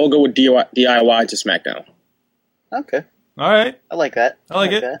 I will go with DIY to SmackDown. Okay, All right, I like that. I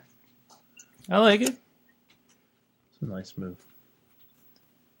like it. that. I like it. It's a nice move.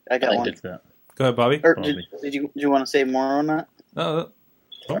 I got I one. liked That. Go ahead, Bobby. Or Bobby. did you want to say more on that? Uh,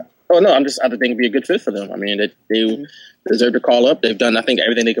 Oh no, I think it'd be a good fit for them. I mean, they deserve to call up. They've done, I think,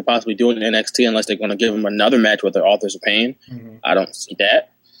 everything they could possibly do in NXT, unless they're going to give them another match with their Authors of Pain. I don't see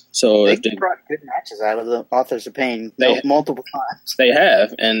that. So They if they, brought good matches out of the Authors of Pain They- multiple times. they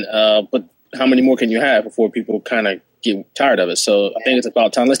have, and but how many more can you have before people kind of get tired of it? So I think it's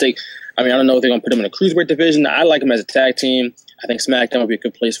about time. I don't know if they're going to put them in a cruiserweight division. I like them as a tag team. I think SmackDown would be a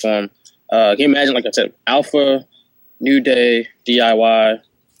good place for them. Can you imagine, like I said, Alpha, New Day, DIY,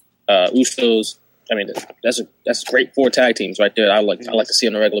 Usos? I mean, that's great 4 tag teams right there. I like to see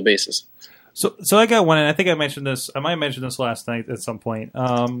on a regular basis. So I got one, and I think I mentioned this. I might have mentioned this last night at some point,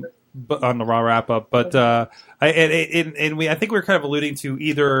 but on the Raw wrap up. But I think we were kind of alluding to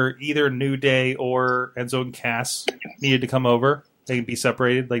either New Day or Enzo and Cass needed to come over. They can be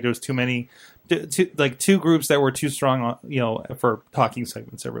separated. Like there was too many, two groups that were too strong, for talking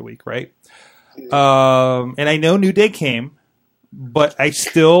segments every week, right? And I know New Day came, but I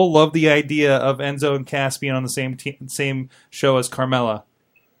still love the idea of Enzo and Cass being on the same show as Carmella.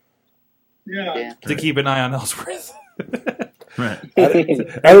 Yeah. To keep an eye on Ellsworth. Right.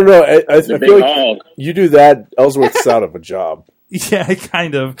 I don't know. I Big feel like hog. you do that, Ellsworth's out of a job. Yeah,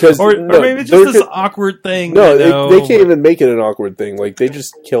 kind of. 'Cause, Or no, maybe it's they're just this just- awkward thing. No, they can't but even make it an awkward thing. Like they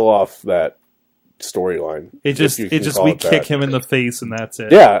just kill off that storyline. It just if you can we call it kick that. him in the face and that's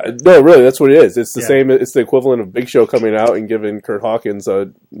it. Yeah, no, really, that's what it is. It's the Yeah. same. It's the equivalent of Big Show coming out and giving Kurt Hawkins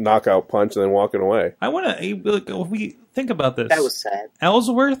a knockout punch and then walking away. I want to. If we think about this, That was sad.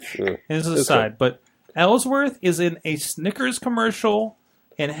 Ellsworth. Yeah. And this is It's aside, but Ellsworth is in a Snickers commercial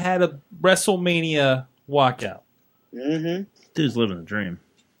and had a WrestleMania walkout. Mm-hmm. Dude's living the dream.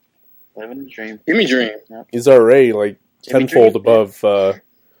 Living the dream. Jimmy Dream. He's already like Jimmy tenfold Dream. above.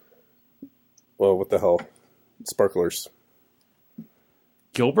 Well, what the hell? Sparklers.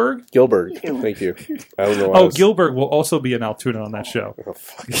 Gilbert. Gilbert. Thank you. I don't know. Why I Oh, was- Gilbert will also be an Altoona on that show. Oh,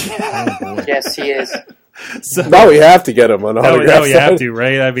 fuck. Yes, he is. So, Now we have to get him on no, autograph. you have to,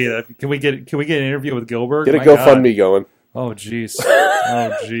 right? I mean, can we get an interview with Gilbert? Get a My God. GoFundMe going. Oh, jeez.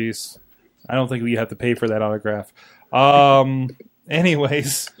 Oh, jeez. I don't think we have to pay for that autograph.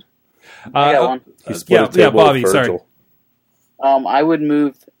 Anyways. I got one. He split a table yeah, with Bobby, sorry. Virgil. I would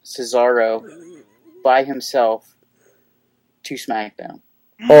move Cesaro by himself to SmackDown.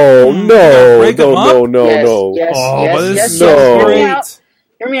 Oh no! break him No! up? No! Yes, No! yes, Oh, yes, but this yes, is no. yes. so Hear me great. out.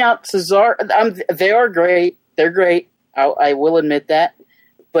 Hear me out. Cesaro, they are great. They're great. I will admit that.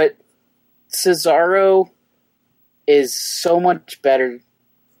 But Cesaro is so much better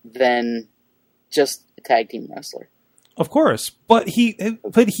than just a tag team wrestler. Of course, but he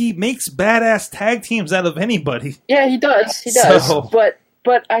makes badass tag teams out of anybody. Yeah, he does. He does. So-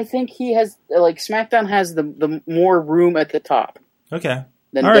 But I think he has SmackDown has the more room at the top Okay,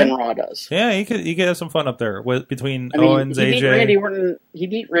 than, All right. than Raw does. yeah, you could have some fun up there between I mean, Owens, he beat AJ. Randy Orton. He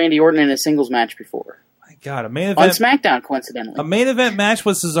beat Randy Orton in a singles match before My God, a main on event, SmackDown, coincidentally. a main event match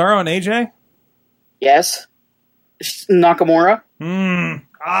with Cesaro and AJ. Yes. Nakamura.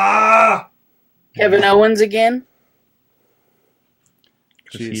 Kevin Owens again.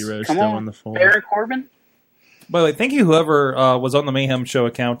 Heroes Come still on. in the fold. Baron Corbin. By the way, thank you whoever was on the Mayhem Show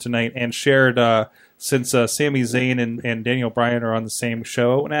account tonight and shared, since Sami Zayn and Daniel Bryan are on the same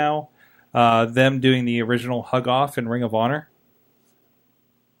show now, them doing the original Hug Off in Ring of Honor.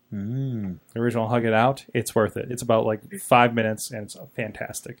 The original Hug It Out. It's worth it. It's about like 5 minutes and it's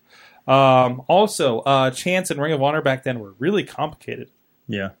fantastic. Also, chants in Ring of Honor back then were really complicated.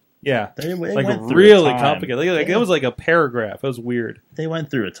 Yeah. Yeah. They like went through really a time. complicated. Like, it was like a paragraph. It was weird. They went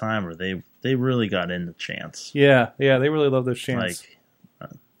through a time where they really got into chants. Yeah, they really love those chants.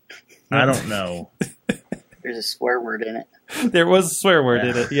 Like, I don't know. There's a swear word in it. There was a swear word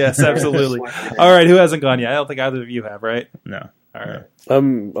in it. Yes, absolutely. All right, who hasn't gone yet? I don't think either of you have, right? No. All right.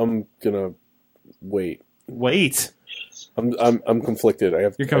 I'm gonna wait. Wait. I'm conflicted.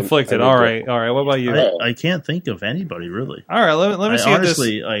 You're conflicted. All right. What about you? I can't think of anybody really. All right, let me see.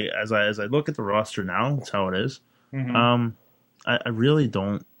 Honestly, like as I look at the roster now, that's how it is. Mm-hmm. I really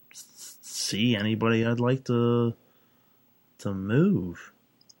don't see anybody I'd like to move.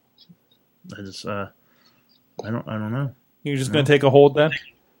 I just I don't know. You're just going to take a hold then?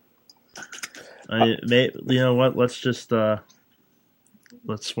 You know what? Let's just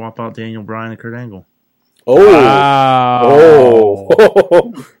let's swap out Daniel Bryan and Kurt Angle. Wow.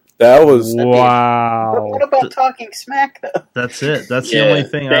 That was wow. What about Talking Smack though? That's it. That's the only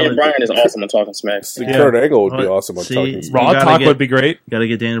thing. Daniel Bryan is awesome on Talking Smack. Kurt Angle would be awesome on Talking Smack. Raw Talk would be great. Got to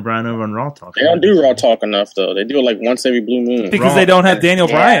get Daniel Bryan over on Raw Talk. They don't do Raw Talk enough though. They do it like once every blue moon. Because they don't have Daniel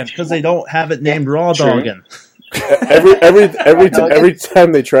Bryan. Because they don't have it named Raw Doggin. every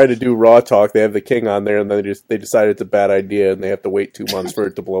time they try to do Raw Talk, they have the King on there, and then they decide it's a bad idea, and they have to wait 2 months for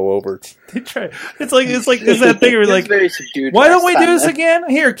it to blow over. They try. It's like it's that thing where like, why don't we do this again?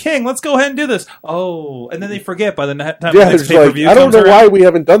 Here, King, let's go ahead and do this. Oh, and then they forget by the time the next pay-per-view I don't comes know around. why we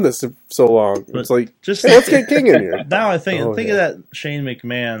haven't done this in so long. It's like, just hey, let's get King in here. Now I think of that Shane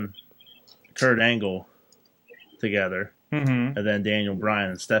McMahon, Kurt Angle together, and then Daniel Bryan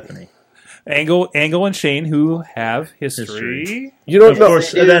and Stephanie. Angle and Shane, who have history. You don't know. Of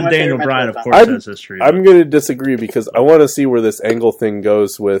course, and then Daniel Bryan, of course, has history. I'm going to disagree because I want to see where this Angle thing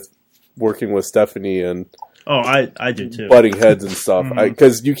goes with working with Stephanie and I do too. Butting heads and stuff.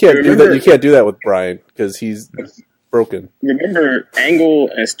 Because you can't do that. You can't do that with Bryan because he's broken. Remember, Angle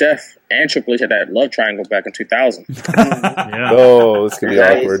and Steph and Triple H had that love triangle back in 2000. Yeah. Oh, this could be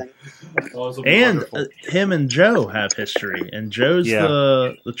awkward. And him and Joe have history, and Joe's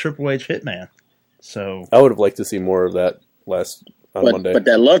the Triple H hitman. So I would have liked to see more of that on Monday. But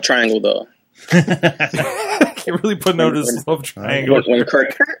that love triangle, though. Can't really put notice this love triangle. When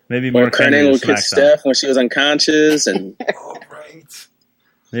Kurt Angle kissed Steph when she was unconscious, and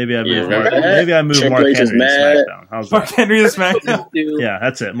maybe I move Mark Henry to SmackDown. How's that? Mark Henry to SmackDown. Yeah,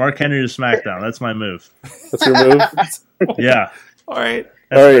 that's it. Mark Henry to SmackDown. That's my move. That's your move? Yeah. All right.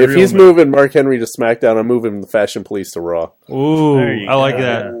 All right, if he's moving Mark Henry to SmackDown, I'm moving the Fashion Police to Raw. Ooh, I like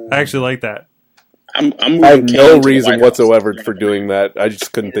that. I actually like that. I have no reason whatsoever for doing that. I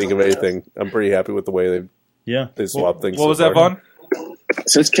just couldn't think of anything. I'm pretty happy with the way they swapped things. What was that, Vaughn?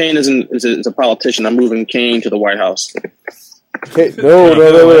 Since Kane is a politician, I'm moving Kane to the White House. Hey, no.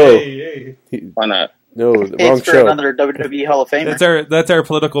 Hey. Why not? No, the It's wrong for show. another WWE Hall of Famer. That's our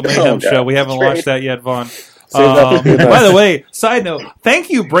political mayhem show. We haven't watched that yet, Vaughn. By the way, side note, thank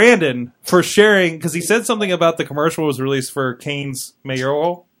you, Brandon, for sharing, because he said something about the commercial was released for Kane's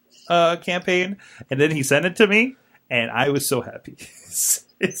mayoral campaign, and then he sent it to me, and I was so happy.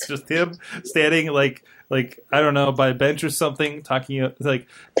 It's just him standing like I don't know, by a bench or something, talking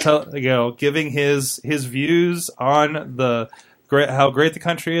giving his views on how great the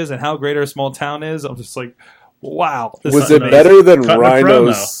country is and how great our small town is. I'm just like, wow. Was it better than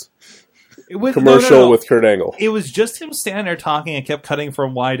Rhino's commercial with Kurt Angle? It was just him standing there talking and kept cutting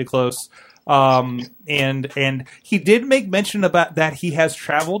from wide to close. And he did make mention about that he has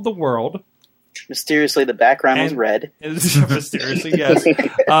traveled the world. Mysteriously, the background was red. Mysteriously, yes.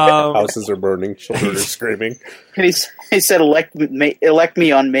 Houses are burning. Children are screaming. And he said, elect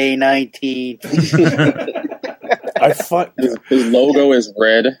me on May 19th. His logo is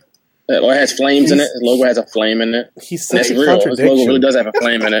red. It has flames in it. His logo has a flame in it. He's such a real. contradiction. His logo really does have a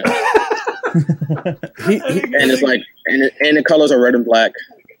flame in it. And it's like, and the colors are red and black.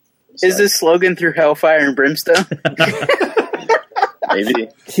 Is this slogan through hellfire and brimstone? Maybe.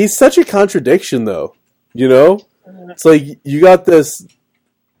 He's such a contradiction, though. You know? It's like you got this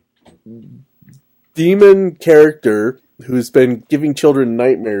demon character who's been giving children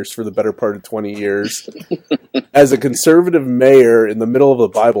nightmares for the better part of 20 years, as a conservative mayor in the middle of the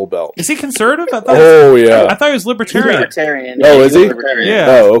Bible Belt. Is he conservative? I thought he was libertarian. Libertarian. Oh, is he? Yeah.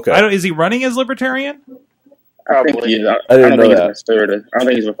 Oh, okay. Is he running as libertarian? Probably. I didn't know think that. he's conservative. I don't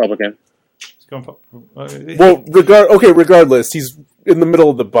think he's Republican. Well, regardless, he's in the middle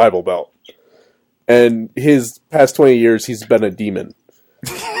of the Bible Belt. And his past 20 years, he's been a demon.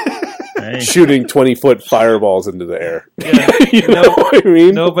 Shooting 20-foot fireballs into the air. Yeah. You know what I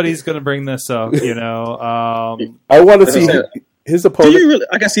mean? Nobody's going to bring this up, I want to see his opponent. Do you really?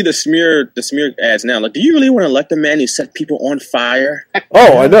 I can see the smear ads now. Like, do you really want to elect a man who set people on fire?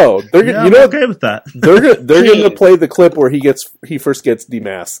 Oh, I know. I'm okay with that. They're going to play the clip where he first gets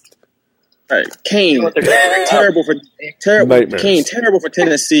demasked. Right, Kane, terrible for Kane, terrible for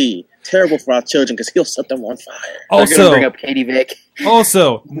Tennessee, terrible for our children because he'll set them on fire. They're going to bring up Katie Vick.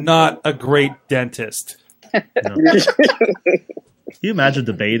 Also, not a great dentist. No. Can you imagine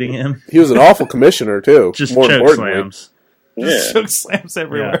debating him? He was an awful commissioner too. Just more choke importantly. slams. Yeah, Choke slams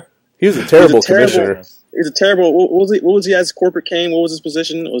everywhere. He was a terrible commissioner. He's a terrible. What was he as corporate Kane? What was his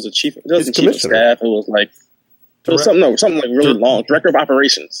position? It was a chief. It wasn't chief of staff. It was like. It was something like really long. Director of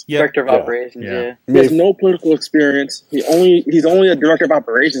operations. Yeah. Director of operations. Yeah. He has no political experience. He's only a director of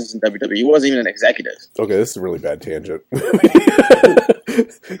operations in WWE. He wasn't even an executive. Okay, this is a really bad tangent.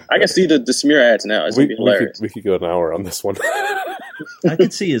 I can see the smear ads now. It's gonna be hilarious. We could go an hour on this one. I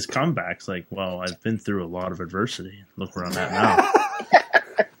could see his comebacks. Like, well, I've been through a lot of adversity. Look where I'm at now.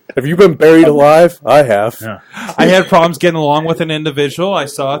 Have you been buried alive? I have. Yeah. I had problems getting along with an individual. I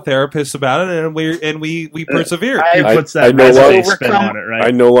saw a therapist about it, and we persevered. He puts that I no resume longer- spin on it, right?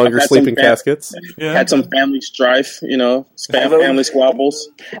 I no longer I've had sleep some in fam- caskets. Yeah. Had some family strife, family squabbles.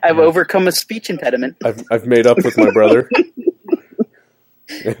 I've overcome a speech impediment. I've made up with my brother.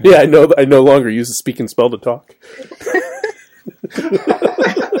 Yeah, I no longer use a speak and spell to talk.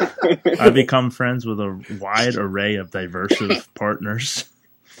 I become friends with a wide array of diverse partners.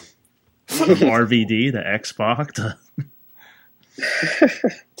 From RVD to X-Pac to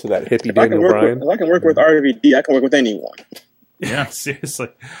that hippie If I Daniel Bryan. can work with RVD, I can work with anyone. Yeah, seriously.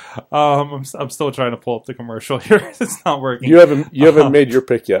 I'm still trying to pull up the commercial here. It's not working. You haven't made your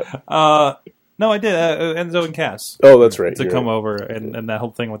pick yet. No, I did. Enzo and Cass. Oh, that's right. To You're come right. over and that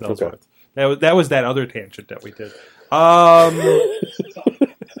whole thing with Okay. Ellsworth. That was that other tangent that we did. I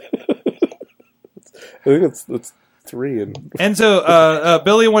think it's 3 and Enzo,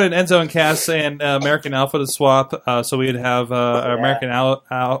 Billy wanted Enzo and Cass and American Alpha to swap, so we'd have American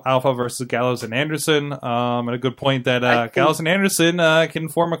Alpha versus Gallows and Anderson. And a good point that Gallows and Anderson can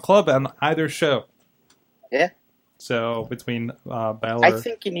form a club on either show. Yeah. So between Balor, I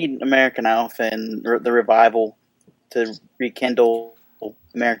think you need American Alpha and the Revival to rekindle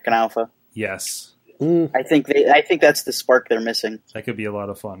American Alpha. yes, I think that's the spark they're missing. that could be a lot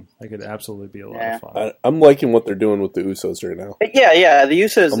of fun. That could absolutely be a lot of fun. I'm liking what they're doing with the Usos right now. But yeah. The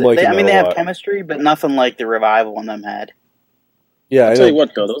Usos. I'm liking that they a have lot. chemistry, but nothing like the Revival and them had. Yeah, I'll I tell you know.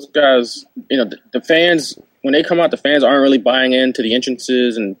 what, though, those guys, the fans, when they come out, the fans aren't really buying into the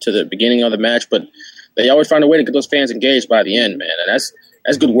entrances and to the beginning of the match, but they always find a way to get those fans engaged by the end, man. And that's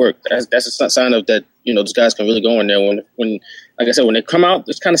good work. That's a sign of that, those guys can really go in there. When like I said, when they come out,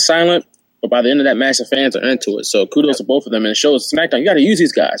 it's kind of silent, but by the end of that match, the fans are into it. So kudos to both of them. And it shows SmackDown, you got to use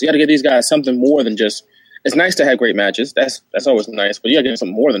these guys. You got to give these guys something more than just. It's nice to have great matches. That's always nice, but you got to give them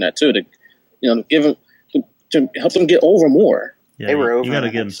something more than that too. To give them to help them get over more. yeah, They were over you got to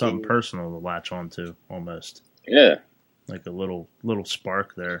in give them NXT. something personal to latch onto, almost Yeah. like a little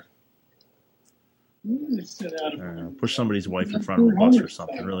spark there. Push somebody's wife in front of a bus or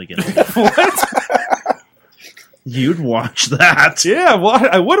something. Really get You'd watch that. Yeah,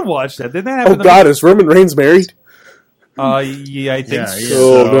 I would have watched that. Didn't that happen? Oh God, is Roman Reigns married? Yeah, I think Yeah,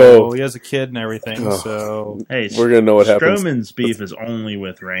 so. Oh, no. He has a kid and everything. Oh. So Hey, We're gonna know what happens. Strowman's beef is only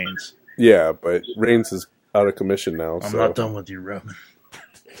with Reigns. Yeah, but Reigns is out of commission now. I'm So not done with you, Roman.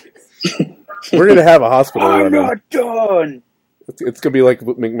 we're gonna have a hospital I'm run. not done. It's gonna be like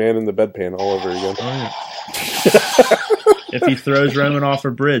McMahon in the bedpan all over again. If he throws Roman off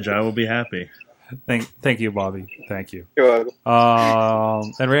a bridge, I will be happy. thank you, Bobby. Thank you. You're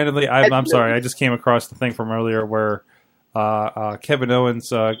welcome. And randomly, I'm sorry, I just came across the thing from earlier where Kevin Owens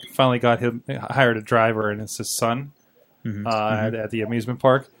finally got him hired a driver, and it's his son at the amusement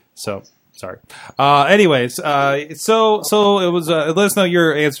park. So sorry. Anyways, so it was. Let us know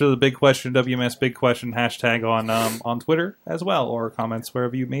your answer to the big question, WMS big question hashtag on Twitter as well, or comments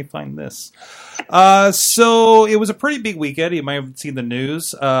wherever you may find this. So it was a pretty big weekend. You might have seen the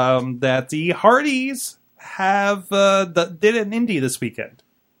news that the Hardys have did an indie this weekend.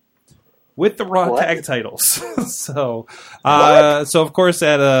 with the Raw tag titles. so of course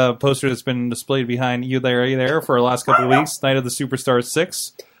that poster that's been displayed behind you there for the last couple of weeks, Night of the Superstars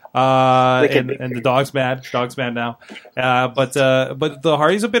 6. And the dog's mad now. But the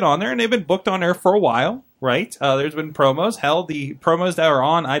Hardys have been on there, and they've been booked on there for a while, right? There's been promos. Hell, the promos that are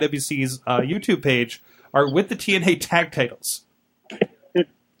on IWC's YouTube page are with the TNA tag titles.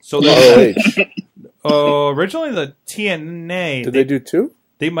 So originally the TNA did they do 2?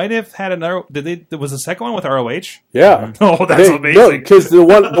 They might have had another. Was the second one with ROH? Yeah. Oh, that's amazing. No, because the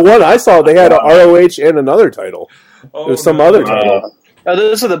one I saw, they had a ROH and another title. Oh, There's some other title. Oh,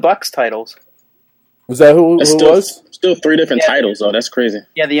 those are the Bucks titles. Was that who it was? Still 3 different titles, though. That's crazy.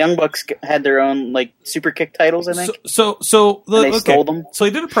 Yeah, the Young Bucks had their own super kick titles, I think. So they stole them. So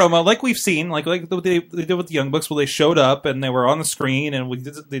they did a promo like we've seen, like they did with the Young Bucks, where they showed up and they were on the screen, and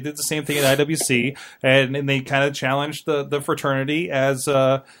they did the same thing at IWC, and they kind of challenged the fraternity as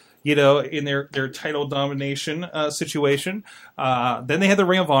in their title domination situation. Then they had the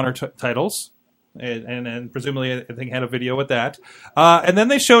Ring of Honor titles, and presumably I think had a video with that, and then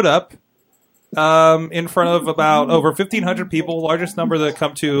they showed up in front of about over 1,500 people, largest number that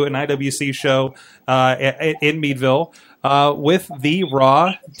come to an IWC show in Meadville, with the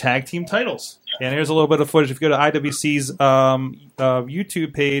Raw tag team titles. And here's a little bit of footage. If you go to IWC's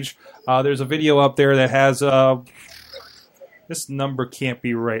YouTube page, there's a video up there that has this number can't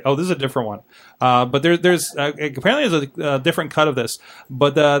be right. Oh, this is a different one. But there's apparently there's a different cut of this.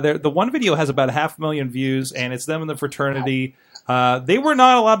 But the one video has about 500,000 views, and it's them in the fraternity. They were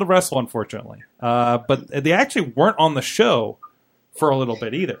not allowed to wrestle, unfortunately. But they actually weren't on the show for a little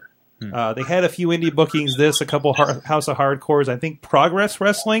bit either. They had a few indie bookings, a couple House of Hardcores, I think Progress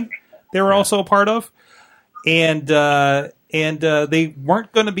Wrestling they were also a part of. And they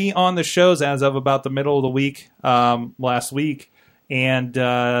weren't going to be on the shows as of about the middle of the week last week. And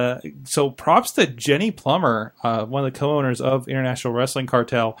so props to Jenny Plummer, one of the co-owners of International Wrestling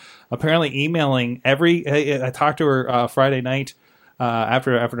Cartel, apparently emailing I talked to her Friday night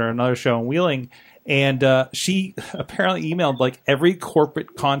after another show in Wheeling, and she apparently emailed like every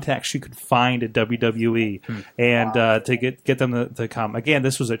corporate contact she could find at WWE and to get them to come. Again,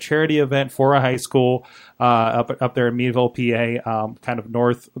 this was a charity event for a high school up there in Meadville, PA, kind of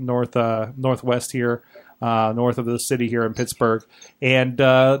northwest here. North of the city here in Pittsburgh. And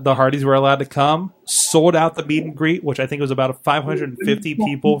the Hardys were allowed to come, sold out the meet and greet, which I think was about 550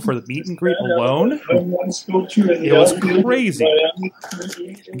 people for the meet and greet alone. It was crazy.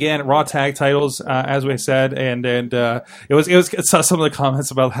 Again, Raw tag titles, as we said, and it saw some of the comments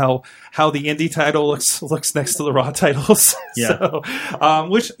about how the indie title looks next to the Raw titles. Yeah. So,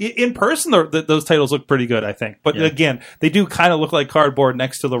 which in person those titles look pretty good, I think. But again, they do kind of look like cardboard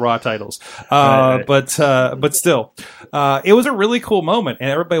next to the Raw titles. Right. But still, it was a really cool moment, and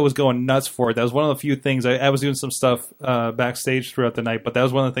everybody was going nuts for it. That was one of the few things I was doing some stuff backstage throughout the night, but that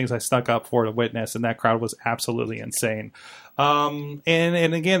was one of the things I stuck up for to witness, and that crowd was absolutely insane. And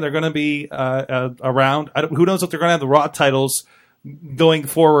again, they're going to be around. Who knows if they're going to have the Raw titles going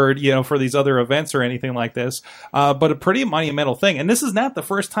forward, for these other events or anything like this. But a pretty monumental thing. And this is not the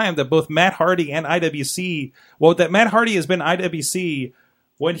first time that both Matt Hardy and IWC, that Matt Hardy has been IWC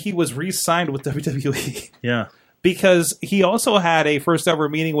when he was re-signed with WWE. Yeah. Because he also had a first ever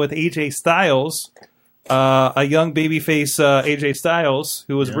meeting with AJ Styles, a young babyface AJ Styles,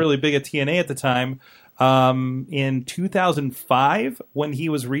 who was really big at TNA at the time, in 2005 when he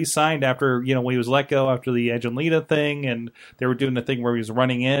was re-signed after, when he was let go after the Edge and Lita thing, and they were doing the thing where he was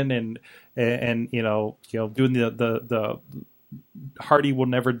running in and doing the Hardy will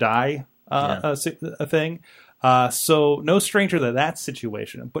never die a thing. So no stranger to that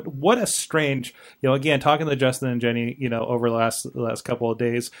situation, but what a strange, again, talking to Justin and Jenny, over the last couple of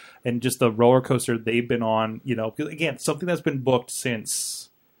days, and just the roller coaster they've been on, again, something that's been booked since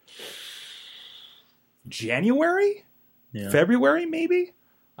January, February, maybe.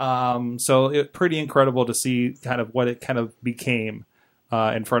 So it's pretty incredible to see kind of what it kind of became,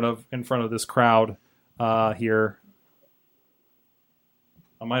 in front of this crowd, here.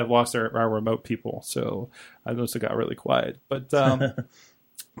 I might have lost our remote people, so I must have got really quiet. But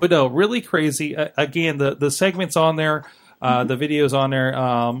but no, really crazy. Again, the segments on there, the videos on there,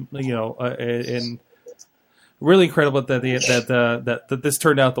 and really incredible that this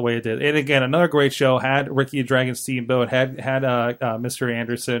turned out the way it did. And again, another great show. Had Ricky the Dragon Steamboat, had Mr.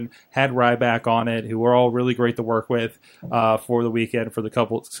 Anderson, had Ryback on it, who were all really great to work with for the weekend, for the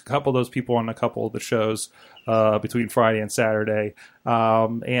couple of those people on a couple of the shows between Friday and Saturday.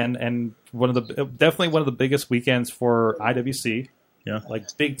 And definitely one of the biggest weekends for IWC. Yeah,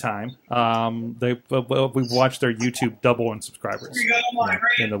 like big time. We've watched their YouTube double in subscribers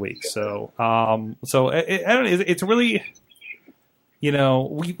in the week. So I don't know. It's really,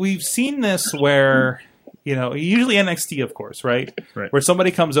 we've seen this where. Usually NXT, of course, right? Where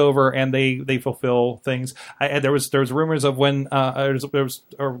somebody comes over and they fulfill things. There was rumors of when there was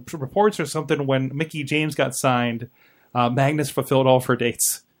reports or something when Mickey James got signed, Magnus fulfilled all of her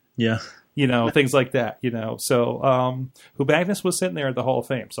dates. Yeah, things like that. So who Magnus was sitting there at the Hall of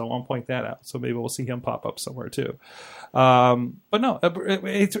Fame. So I won't point that out. So maybe we'll see him pop up somewhere too. But no,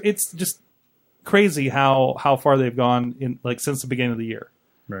 it's just crazy how far they've gone in since the beginning of the year.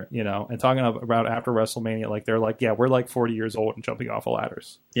 Right. And talking about after WrestleMania, they're like, yeah, we're like 40 years old and jumping off of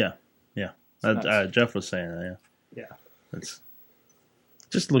ladders. Yeah. Jeff was saying that, yeah. That's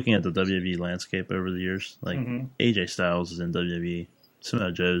just looking at the WWE landscape over the years. AJ Styles is in WWE,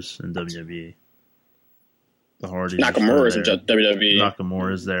 Samoa Joe's in WWE, the Hardys. Nakamura's in WWE.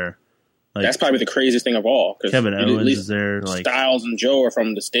 Nakamura's there. That's probably the craziest thing of all. Kevin Owens is there. Styles and Joe are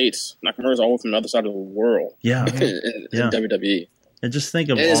from the States. Nakamura's all from the other side of the world. Yeah. in WWE. And just think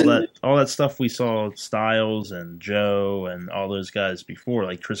of all that stuff we saw, Styles and Joe and all those guys before,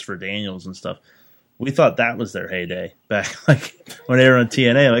 like Christopher Daniels and stuff. We thought that was their heyday back, when they were on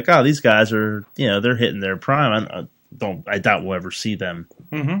TNA. These guys are, they're hitting their prime. I doubt we'll ever see them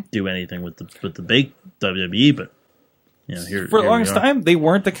do anything with the big WWE. But for the longest time, they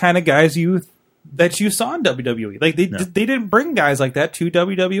weren't the kind of guys that you saw in WWE. They didn't bring guys like that to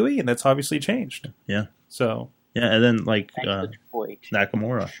WWE, and that's obviously changed. Yeah. So. Yeah, and then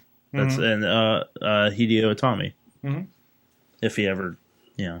Nakamura, that's and Hideo Itami, if he ever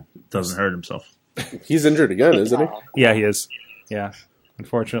doesn't hurt himself. He's injured again, isn't he? Yeah, he is. Yeah,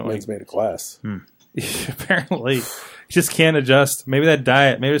 unfortunately, he's made a class. Apparently, he just can't adjust. Maybe that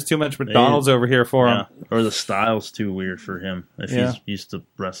diet. Maybe it's too much McDonald's over here for him, or the style's too weird for him. If he's used to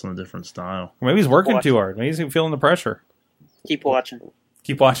wrestling a different style, or maybe he's working too hard. Maybe he's feeling the pressure. Keep watching.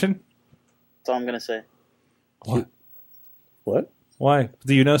 Keep watching. That's all I'm gonna say. What? Why?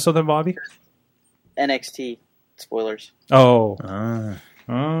 Do you know something, Bobby? NXT spoilers. Oh. Yeah.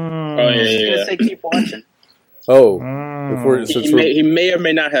 I was gonna say keep watching. He may or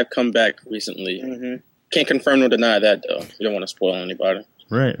may not have come back recently. Can't confirm nor deny that though. You don't want to spoil anybody.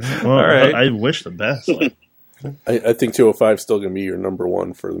 Right. Well, all right. I wish the best. I think 205 is still going to be your number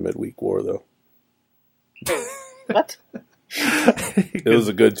one for the midweek war, though. What? It was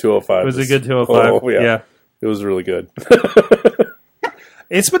a good 205. It was a good 205. Yeah. It was really good.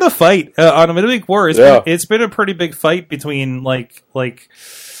 It's been a fight on a midweek war. It's been a pretty big fight between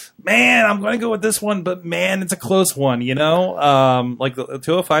man, I'm going to go with this one, but man, it's a close one. The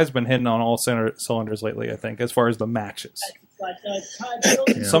 205's been hitting on all cylinders lately. I think as far as the matches.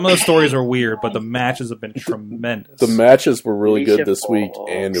 Some of the stories are weird, but the matches have been tremendous. The matches were really good this week,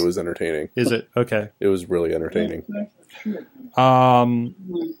 and it was entertaining. Is it? Okay. It was really entertaining.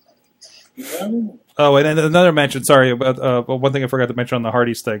 Oh, and another mention. Sorry, about one thing I forgot to mention on the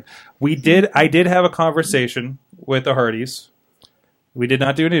Hardys thing. I did have a conversation with the Hardys. We did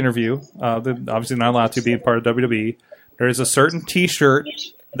not do an interview. They're obviously not allowed to be part of WWE. There is a certain T-shirt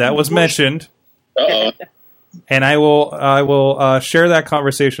that was mentioned. Uh-oh. And I will share that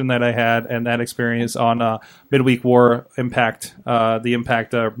conversation that I had and that experience on Midweek War Impact, the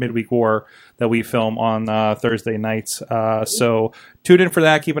Impact Midweek War that we film on Thursday nights. So tune in for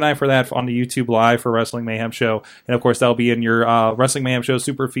that. Keep an eye for that on the YouTube Live for Wrestling Mayhem Show. And, of course, that'll be in your Wrestling Mayhem Show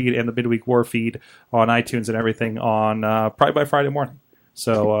super feed and the Midweek War feed on iTunes and everything on probably by Friday morning.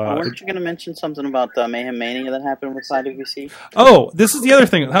 So, weren't you going to mention something about Mayhem Mania that happened with IWC? Oh, this is the other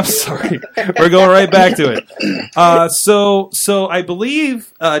thing. I'm sorry. We're going right back to it. So I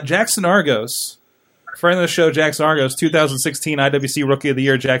believe Jackson Argos, friend of the show, Jackson Argos, 2016 IWC Rookie of the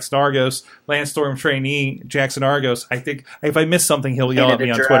Year, Jackson Argos, Landstorm trainee, Jackson Argos. I think if I missed something, he'll yell at me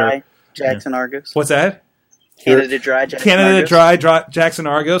on Twitter. Jackson Argos. What's that? Canada Dry, Jackson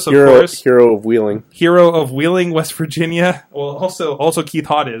Argos, of Hero, course. Hero of Wheeling. Hero of Wheeling, West Virginia. Well, also Keith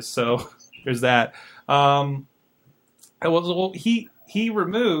Hott is, so there's that. He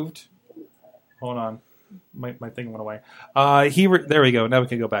removed... Hold on. My thing went away. There we go. Now we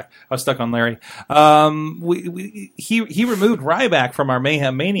can go back. I was stuck on Larry. He removed Ryback from our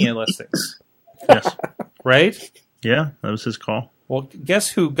Mayhem Mania listings. Yes. Right? Yeah, that was his call. Well, guess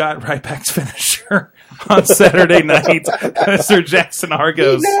who got Ryback's finisher on Saturday night? Sir Jackson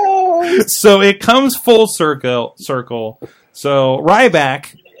Argos. No. So it comes full circle. So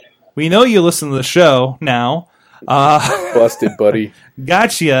Ryback, we know you listen to the show now. Busted, buddy.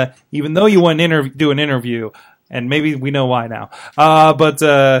 Gotcha. Even though you wouldn't do an interview, And maybe we know why now. But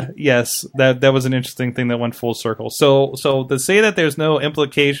yes, that was an interesting thing that went full circle. So to say that there's no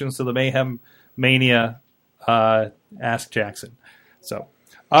implications to the Mayhem Mania, ask Jackson. So,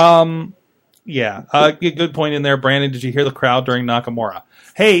 good point in there. Brandon, did you hear the crowd during Nakamura?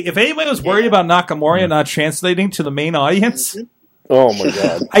 Hey, if anybody was worried about Nakamura not translating to the main audience, oh my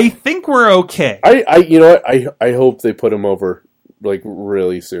god, I think we're okay. You know what? I hope they put him over like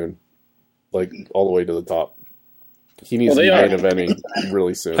really soon, like all the way to the top. He needs to be main eventing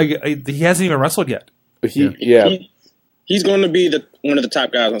really soon. He hasn't even wrestled yet. He's going to be one of the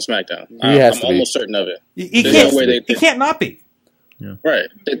top guys on SmackDown. I'm almost certain of it. He can't not be. Yeah. Right.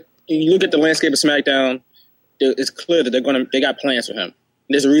 You look at the landscape of SmackDown. It's clear that they got plans for him.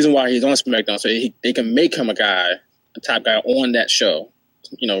 There's a reason why he's on SmackDown, so they can make him a top guy on that show.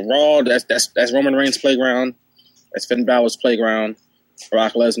 You know, Raw. That's Roman Reigns' playground. That's Finn Balor's playground.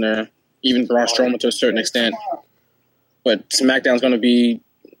 Brock Lesnar, even Braun Strowman to a certain extent. But SmackDown's going to be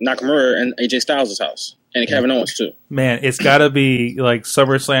Nakamura and AJ Styles' house. And Kevin Owens, too. Man, it's got to be like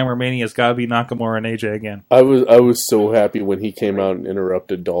SummerSlam or Mania. It's got to be Nakamura and AJ again. I was so happy when he came out and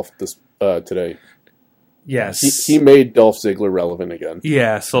interrupted Dolph today. Yes. He made Dolph Ziggler relevant again.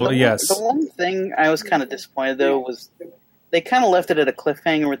 Yeah, yes. The one thing I was kind of disappointed, though, was they kind of left it at a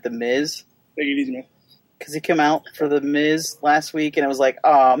cliffhanger with The Miz. Take it easy, man. Because he came out for The Miz last week, and it was like,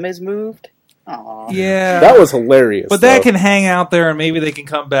 oh, Miz moved? Aww. Yeah, that was hilarious. But that can hang out there, and maybe they can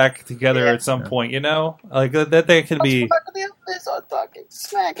come back together at some point. You know, like that. They can be. Let's not talking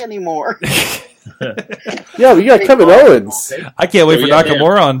smack anymore. Yeah, we got Kevin Owens. I can't wait for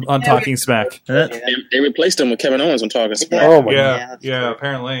Nakamura on Talking Smack. They replaced him with Kevin Owens on Talking Smack. Oh my god! Yeah,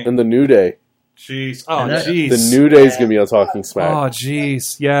 apparently. And the New Day. Jeez. Oh, jeez. The New Day's gonna be on Talking Smack. Oh,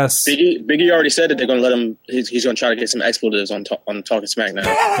 jeez. Yes. Biggie already said that they're gonna let him. He's gonna try to get some expletives on Talking Smack now.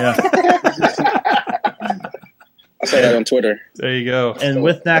 Yeah. I saw that on Twitter. There you go. And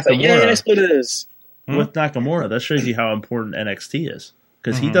with Nakamura, expletives. With Nakamura, that shows you how important NXT is.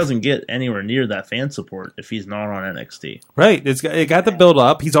 Because he doesn't get anywhere near that fan support if he's not on NXT. Right. It got the build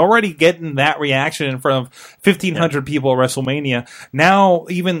up. He's already getting that reaction in front of 1,500 people at WrestleMania. Now,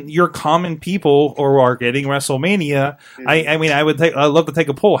 even your common people who are getting WrestleMania, I'd love to take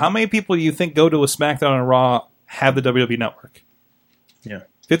a poll. How many people do you think go to a SmackDown and Raw have the WWE Network? Yeah.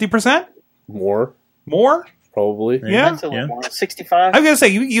 50%? More? Probably. Yeah. 65? I'm going to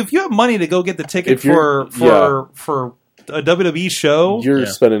say, if you have money to go get the ticket for a WWE show, you're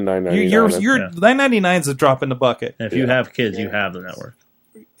spending $9.99. You're $9.99 is a drop in the bucket. And if you have kids, you have the network.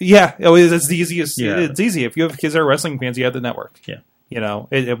 Yeah, it's the easiest. Yeah. It's easy. If you have kids that are wrestling fans, you have the network. Yeah, you know,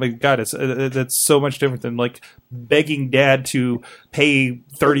 it's so much different than like begging dad to pay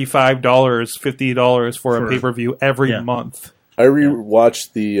 $35, $50 for a pay-per-view every month. I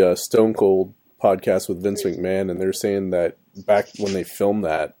rewatched the Stone Cold podcast with Vince McMahon, and they're saying that back when they filmed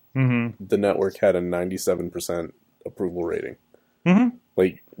that, the network had a 97% approval rating.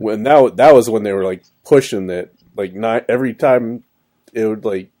 Like when that was when they were like pushing it. Like not every time it would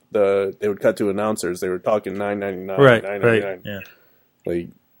they would cut to announcers, they were talking $9.99, right, $9.99. Yeah, like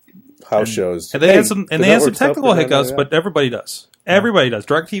house shows. And they had some technical hiccups, but everybody does. Everybody does.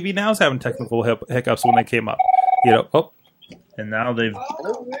 DirecTV now is having technical hiccups when they came up. You know. And now they've.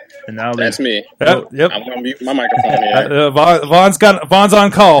 That's me. Yep. I'm gonna mute my microphone. Vaughn's on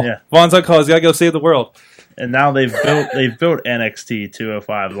call. Yeah. Vaughn's on call. He's got to go save the world. And now they've built NXT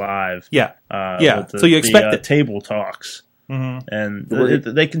 205 Live. Yeah. So you expect it. Table talks. And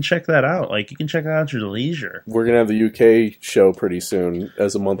they can check that out. Like you can check it out at your leisure. We're gonna have the UK show pretty soon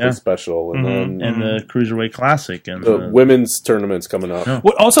as a monthly special, and then and the Cruiserweight Classic and the women's tournament's coming up.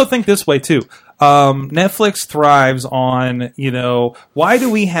 Well, also think this way too. Netflix thrives on, why do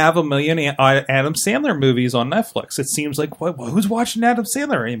we have a million Adam Sandler movies on Netflix? It seems like who's watching Adam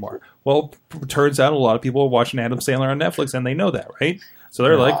Sandler anymore? Well, turns out a lot of people are watching Adam Sandler on Netflix, and they know that, right? So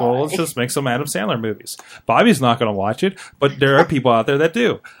they're like, well, let's just make some Adam Sandler movies. Bobby's not going to watch it, but there are people out there that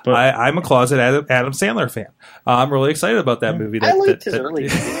do. I'm a closet Adam Sandler fan. I'm really excited about that movie. I liked his early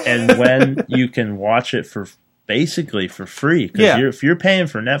and when you can watch it basically for free, because if you're paying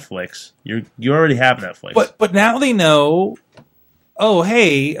for Netflix, you already have Netflix. But now they know. Oh,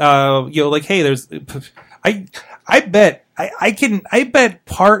 hey, hey, there's. I bet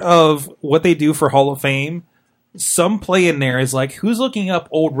part of what they do for Hall of Fame. Some play in there is like, who's looking up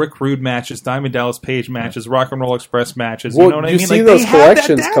old Rick Rude matches, Diamond Dallas Page matches, Rock and Roll Express matches? Well, you know what I mean? You see like, those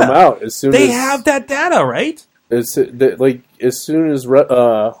collections come out as soon as... They have that data, right? As soon as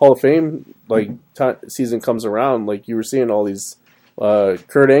Hall of Fame season comes around, like you were seeing all these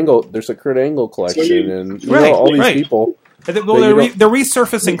Kurt Angle... There's a Kurt Angle collection, and all these people... They're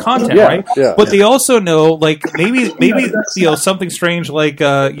resurfacing content, Yeah, right? yeah. But they also know, like, maybe something strange like,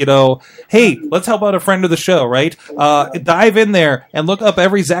 hey, let's help out a friend of the show, right? Dive in there and look up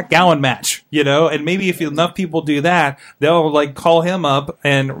every Zach Gowen match, and maybe if enough people do that, they'll, like, call him up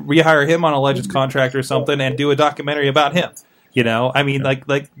and rehire him on a Legends contract or something and do a documentary about him. I mean, like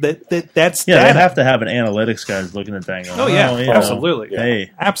that's they'd have to have an analytics guy looking at that. Going, absolutely.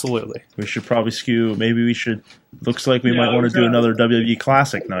 Hey, absolutely. We should probably skew. Maybe we should. Looks like we might want to do another WWE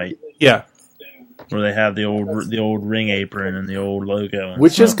Classic night. Yeah, where they have the old ring apron and the old logo,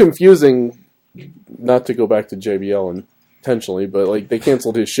 which is confusing. Not to go back to JBL intentionally, but like they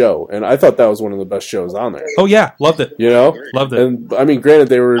canceled his show, and I thought that was one of the best shows on there. Oh yeah, loved it. Loved it. And I mean, granted,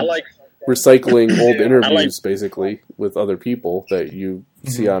 they were recycling old interviews basically with other people that you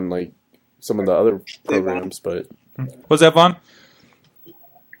see on like some of the other programs. But was that Vaughn?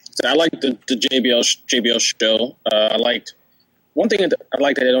 So I liked the JBL show. I liked one thing that I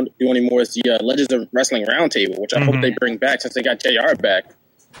like that they don't do anymore is the Legends of Wrestling Roundtable, which I hope they bring back since they got JR back.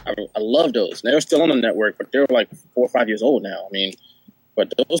 I love those. They were still on the network, but they're like 4 or 5 years old now. I mean,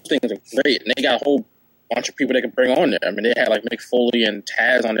 but those things are great, and they got a whole bunch of people they can bring on there. I mean, they had like Mick Foley and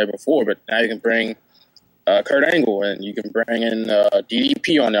Taz on there before, but now you can bring Kurt Angle and you can bring in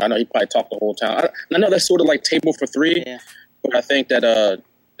DDP on there. I know he probably talked the whole time. I know that's sort of like table for three, but I think that the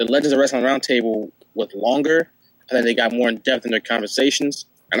Legends of Wrestling Roundtable was longer. I think they got more in depth in their conversations.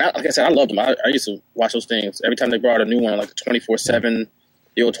 And like I said, I loved them. I used to watch those things every time they brought a new one, like the 24/7,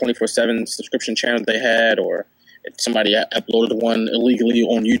 the old 24/7 subscription channel they had, or if somebody uploaded one illegally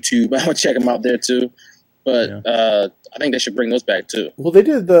on YouTube, I would check them out there too. But I think they should bring those back too. Well, they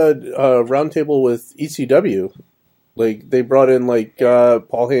did the roundtable with ECW. Like they brought in like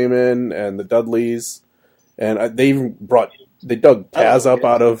Paul Heyman and the Dudleys, and they even dug Taz up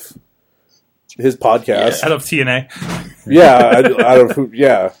out of his podcast, out of TNA.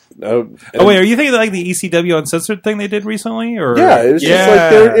 Oh wait, are you thinking like the ECW Uncensored thing they did recently? Or it was just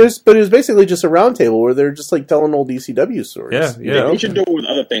like but it was basically just a roundtable where they're just like telling old ECW stories. They should do it with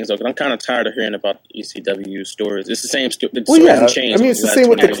other things though, because I'm kind of tired of hearing about ECW stories. It's the same. The well, stories yeah, haven't changed. I mean, it's the same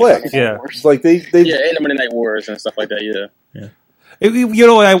with the Click. It's like they and the Monday Night Wars and stuff like that. Yeah.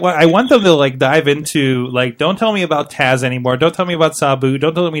 I want them to like dive into like, don't tell me about Taz anymore. Don't tell me about Sabu.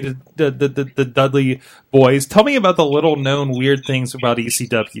 Don't tell me the Dudley boys. Tell me about the little known weird things about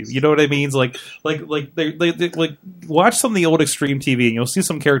ECW. You know what I mean? It's like they watch some of the old Extreme TV and you'll see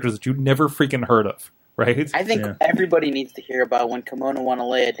some characters that you never freaking heard of. Right? I think everybody needs to hear about when Kimono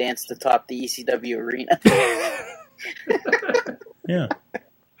Wanalea danced atop the ECW arena. Yeah.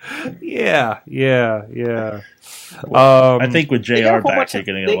 I think with JR back, they're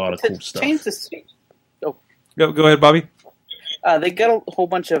getting a lot of cool stuff. Go ahead, Bobby. They got a whole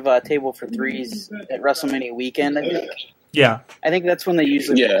bunch of table for threes at WrestleMania weekend, I think. Yeah. I think that's when they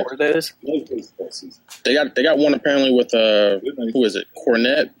usually record those. They got one apparently with who is it?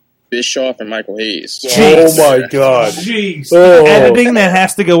 Cornette, Bischoff, and Michael Hayes. Oh my god! Jeez, editing that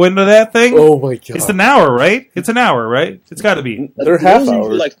has to go into that thing. Oh my god! It's an hour, right? It's got to be. They're half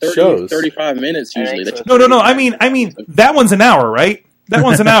hour, like 30, shows. 35 minutes usually. No. I mean that one's an hour, right? That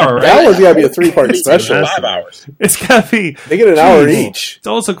one's an hour, right? That one's got to be a 3-part special. 5 hours. It's got to be. They get an hour each. It's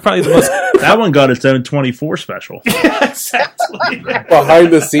also probably the most. That one got its own 24 special. Yeah, exactly.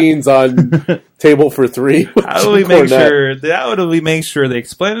 Behind the scenes on Table for Three. How do we make sure? How do we make sure the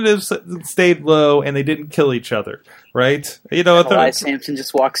expletives stayed low and they didn't kill each other? Right? You know, Elias Sampson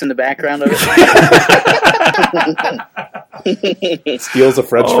just walks in the background of it. Steals a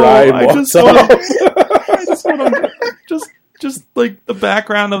French fry and walks off. I just want to just like the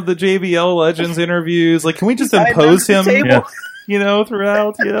background of the JBL Legends interviews. Like, can we just impose him? Throughout.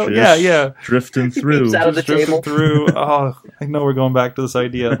 Drifting through. Out of the drifting through. Oh, I know we're going back to this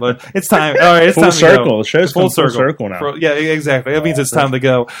idea, but it's time. All right, it's full time circle. to go. The show's full circle now. Yeah, exactly. That means it's time to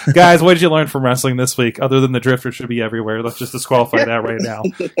go. Guys, what did you learn from wrestling this week, other than the drifter should be everywhere? Let's just disqualify that right now,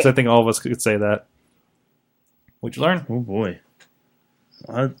 because I think all of us could say that. What'd you learn? Oh, boy.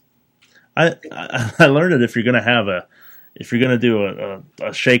 I learned that if you're going to do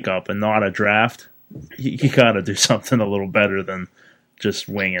a shake-up and not a draft, you got to do something a little better than just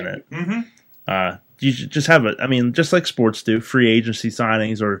winging it. Mm-hmm. You should just have just like sports do, free agency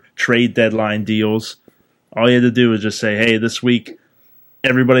signings or trade deadline deals. All you had to do was just say, hey, this week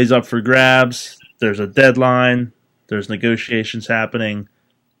everybody's up for grabs. There's a deadline. There's negotiations happening.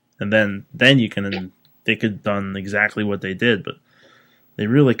 And then they could have done exactly what they did, but they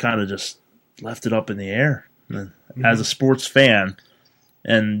really kind of just left it up in the air. Mm-hmm. As a sports fan,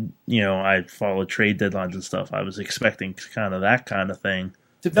 and I follow trade deadlines and stuff, I was expecting kind of that kind of thing.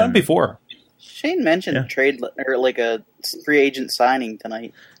 They've done it before. Shane mentioned a trade or like a free agent signing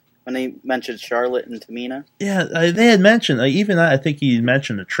tonight when they mentioned Charlotte and Tamina. Yeah, they had mentioned I think he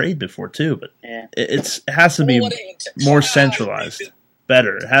mentioned a trade before too, but it has to be more centralized,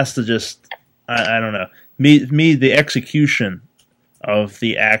 better. It has to just I don't know. Me the execution of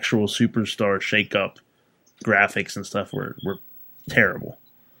the actual Superstar shakeup graphics and stuff were terrible.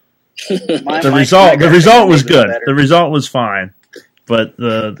 The result was good. The result was fine, but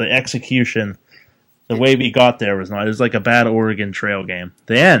the execution, the way we got there was not. It was like a bad Oregon Trail game.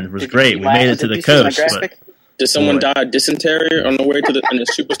 The end was great. We made it to the coast. But did someone die of dysentery on the way to the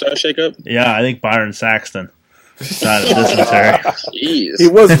Superstar shakeup? Yeah, I think Byron Saxton died of dysentery. Jeez. He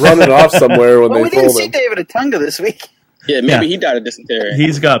was running off somewhere when they we pulled didn't see him. David Otunga this week. Yeah, maybe he died of dysentery.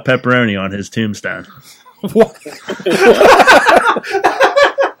 He's got pepperoni on his tombstone. What?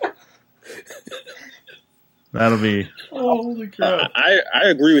 That'll be. Holy crap! I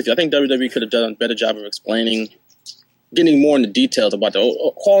agree with you. I think WWE could have done a better job of explaining, getting more into details about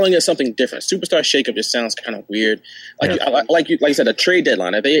calling it something different. Superstar shakeup just sounds kind of weird. Like you said, a trade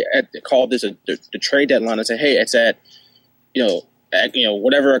deadline. If they called this the trade deadline and say, hey, it's at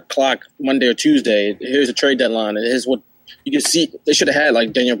whatever o'clock Monday or Tuesday. Here's a trade deadline. And here's what you can see. They should have had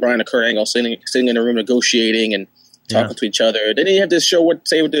like Daniel Bryan and Kurt Angle sitting in a room negotiating and talking to each other. They didn't have to show what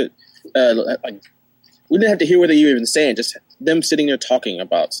the we didn't have to hear what they were even saying. Just them sitting there talking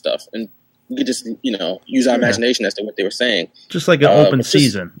about stuff, and we could just use our imagination as to what they were saying. Just like an open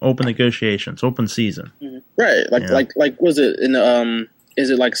season, open negotiations, open season. Right? Like was it in is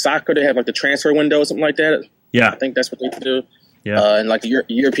it like soccer? They have like the transfer window or something like that. Yeah, I think that's what they do. Yeah, and like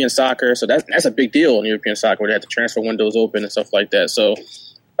European soccer, so that's a big deal in European soccer where they have the transfer windows open and stuff like that. So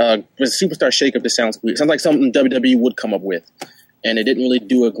with Superstar shakeup, this sounds weird. Sounds like something WWE would come up with. And it didn't really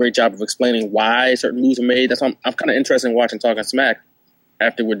do a great job of explaining why certain moves were made. That's why I'm kind of interested in watching Talking Smack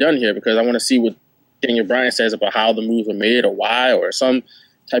after we're done here, because I want to see what Daniel Bryan says about how the moves were made or why, or some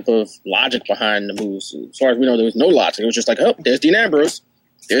type of logic behind the moves. As far as we know, there was no logic. It was just like, oh, there's Dean Ambrose.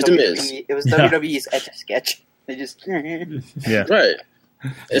 There's The Miz. It was WWE's Etch-a-Sketch. They just... Yeah. Right.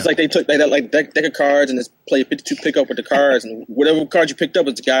 It's like they took like deck of cards and just played 52 pick up with the cards, and whatever card you picked up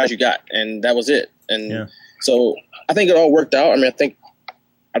was the guys you got, and that was it. And so I think it all worked out. I mean,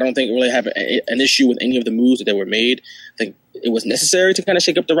 I don't think we really have an issue with any of the moves that were made. I think it was necessary to kind of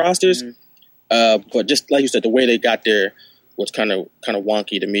shake up the rosters, but just like you said, the way they got there was kind of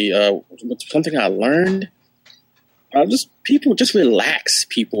wonky to me. Something I learned: just relax,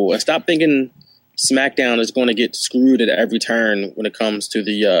 people, and stop thinking SmackDown is going to get screwed at every turn when it comes to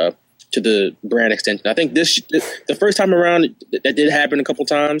the brand extension. I think the first time around that did happen a couple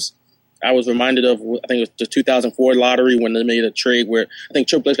times. I was reminded of, I think it was the 2004 lottery when they made a trade where I think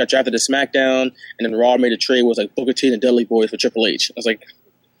Triple H got drafted to SmackDown, and then Raw made a trade was like Booker T and the Dudley Boys for Triple H. I was like,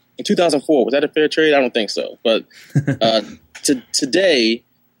 in 2004, was that a fair trade? I don't think so. But today,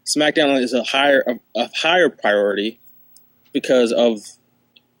 SmackDown is a higher priority because of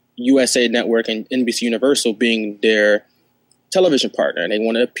USA Network and NBC Universal being their television partner, and they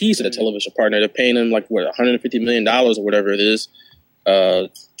want a piece of the television partner. They're paying them like $150 million or whatever it is.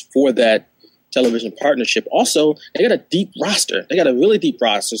 For that television partnership. Also, they got a deep roster. They got a really deep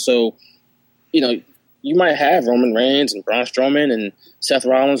roster. So, you might have Roman Reigns and Braun Strowman and Seth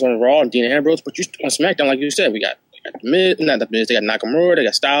Rollins on Raw and Dean Ambrose, but on SmackDown, like you said, we got the Miz, not the Miz, they got Nakamura, they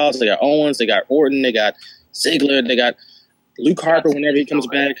got Styles, they got Owens, they got Orton, they got Ziggler, they got Luke Harper whenever he comes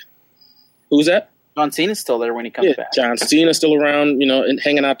back. Who's that? John Cena's still there when he comes back. John Cena's still around, and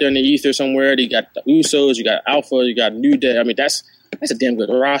hanging out there in the ether somewhere. You got the Usos, you got Alpha, you got New Day. I mean, that's a damn good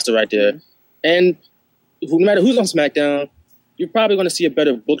roster right there. And no matter who's on SmackDown, you're probably going to see a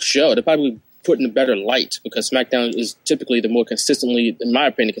better booked show. They're probably put in a better light because SmackDown is typically the more consistently, in my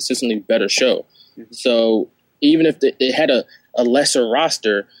opinion, consistently better show. So even if they had a lesser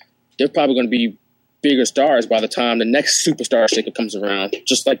roster, they're probably going to be bigger stars by the time the next Superstar shakeup comes around,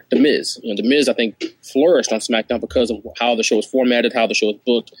 just like The Miz. The Miz, I think, flourished on SmackDown because of how the show was formatted, how the show was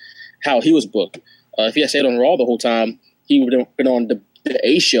booked, how he was booked. If he had stayed on Raw the whole time, he would have been on the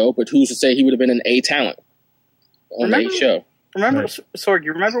A show, but who's to say he would have been an A talent on the A show? Remember, Sorg,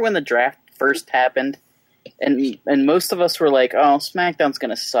 you remember when the draft first happened? And most of us were like, oh, SmackDown's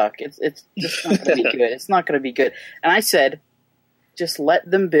going to suck. It's just not going to be good. It's not going to be good. And I said, just let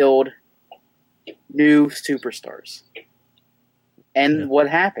them build new superstars. And what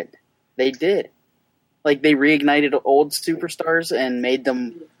happened? They did. Like, they reignited old superstars and made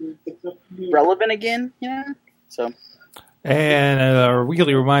them relevant again, So... And a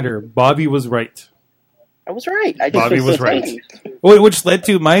weekly reminder, Bobby was right. I was right. Bobby was right. Which led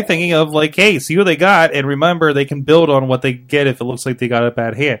to my thinking of, like, hey, see what they got, and remember, they can build on what they get if it looks like they got a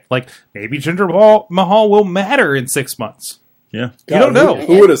bad hand. Like, maybe Jinder Mahal will matter in 6 months. Yeah. God, you don't know.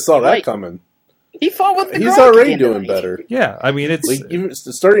 Who would have saw that coming? He fought with the He's Gronk already at the end of doing the night. better. Yeah, I mean, it's... Like, even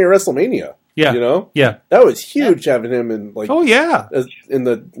starting at WrestleMania. Yeah. You know? Yeah. That was huge having him in, like... Oh, yeah. In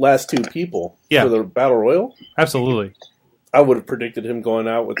the last 2 people. Yeah. For the Battle Royal. Absolutely. I would have predicted him going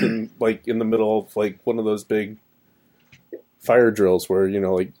out within, like, in the middle of, like, one of those big fire drills where, you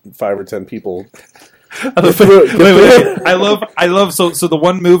know, like, 5 or 10 people... Wait. I love. So the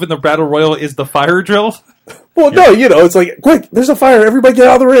one move in the Battle Royal is the fire drill. Well, no, you know, it's like, quick, there's a fire, everybody get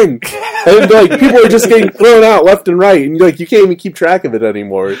out of the ring. And, like, people are just getting thrown out left and right, and, like, you can't even keep track of it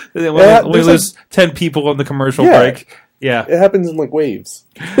anymore. We lose 10 people on the commercial break. Yeah, it happens in, like, waves.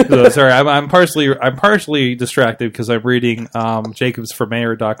 So, sorry, I'm partially distracted because I'm reading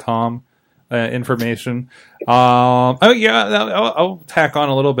JacobsForMayor.com information. I'll tack on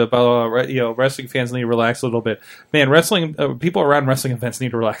a little bit, but wrestling fans need to relax a little bit. Man, people around wrestling events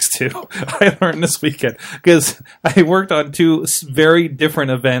need to relax too. I learned this weekend because I worked on 2 very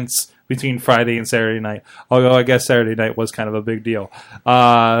different events between Friday and Saturday night. Although I guess Saturday night was kind of a big deal.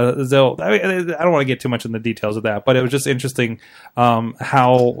 I don't want to get too much in the details of that, but it was just interesting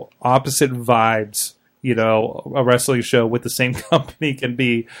how opposite vibes, you know, a wrestling show with the same company can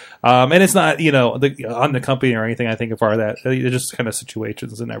be. And it's not, you know, on the company or anything, I think, of that. They're just kind of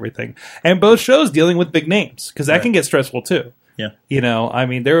situations and everything. And both shows dealing with big names, because that can get stressful too. Yeah. You know, I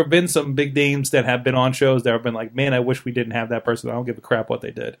mean, there have been some big names that have been on shows that have been like, man, I wish we didn't have that person. I don't give a crap what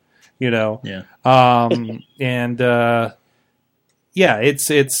they did. You know? Yeah. It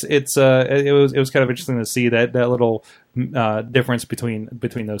was kind of interesting to see that little difference between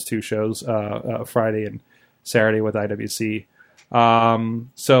those 2 shows, Friday and Saturday with IWC.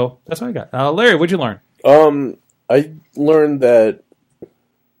 So that's what I got. Larry, what'd you learn? I learned that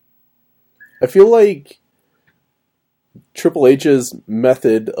I feel like Triple H's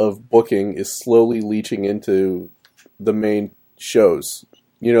method of booking is slowly leaching into the main shows,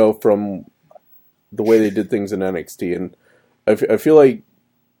 you know, from the way they did things in NXT. And I feel like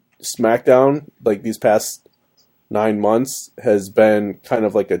SmackDown, like these past 9 months, has been kind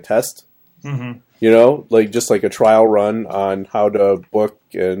of like a test. Mm-hmm. You know, like just like a trial run on how to book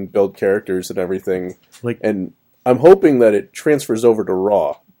and build characters and everything. And I'm hoping that it transfers over to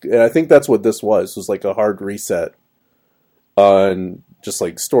Raw. And I think that's what this was like a hard reset on just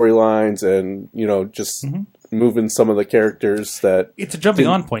like storylines and, you know, just moving some of the characters that it's a jumping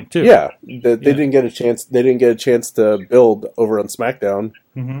on point too. Yeah, they didn't get a chance. They didn't get a chance to build over on SmackDown.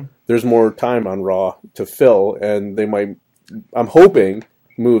 Mm-hmm. There's more time on Raw to fill, and they might. I'm hoping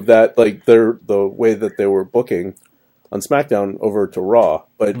move that like the way that they were booking on SmackDown over to Raw,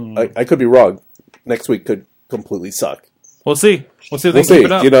 but I could be wrong. Next week could completely suck. We'll see. We'll see if they keep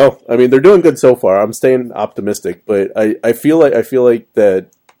it up. You know, I mean, they're doing good so far. I'm staying optimistic, but I feel like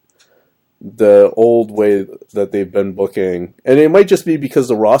that the old way that they've been booking, and it might just be because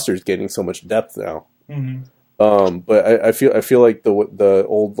the roster is getting so much depth now. Mm-hmm. But I feel like the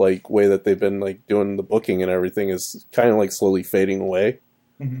old like way that they've been like doing the booking and everything is kind of like slowly fading away.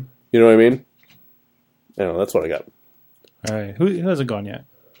 Mm-hmm. You know what I mean? I don't know. That's what I got. All right. Who hasn't gone yet?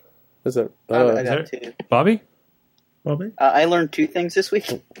 Is that I got 2. Bobby? I learned 2 things this week.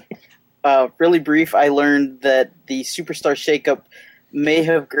 Really brief. I learned that the Superstar Shakeup may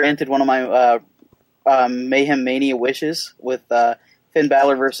have granted one of my Mayhem Mania wishes with Finn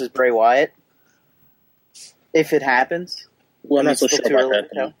Balor versus Bray Wyatt. If it happens. Well, I'm not so sure about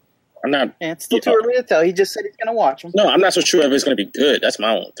that. I'm not. Yeah, it's still too early to tell. He just said he's going to watch them. No, I'm not so sure if it's going to be good. That's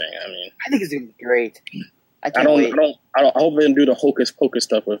my own thing. I mean, I think it's going to be great. I hope they didn't do the hocus pocus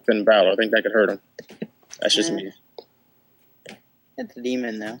stuff with Finn Balor. I think that could hurt him. That's just me. It's a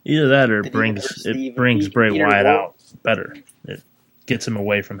demon, though. Either that or it brings Bray Wyatt out better. It gets him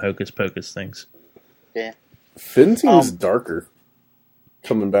away from hocus pocus things. Yeah. Finn seems darker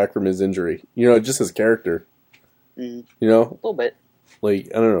coming back from his injury. You know, just his character. You know? A little bit. Like,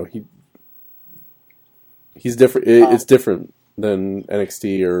 I don't know. He's different. It's different than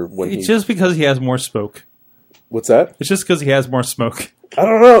NXT or when It's just because he has more smoke. What's that? It's just because he has more smoke. I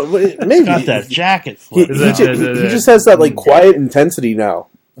don't know. Maybe. He's got that jacket flip. He just has that like quiet intensity now.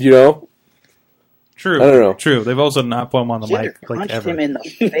 You know? True. I don't know. True. They've also not put him on the mic like punched ever. him in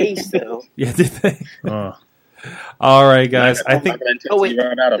the face, though. Yeah, did they? All right, guys. I think.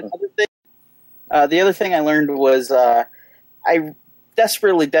 The other thing I learned was I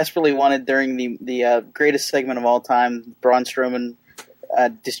desperately wanted during the greatest segment of all time, Braun Strowman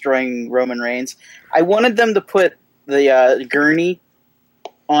destroying Roman Reigns. I wanted them to put the gurney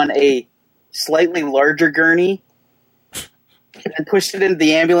on a slightly larger gurney and pushed it into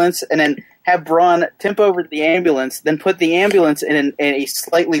the ambulance, and then have Braun tip over the ambulance, then put the ambulance in a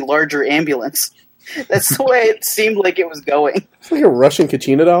slightly larger ambulance. That's the way it seemed like it was going. It's like a Russian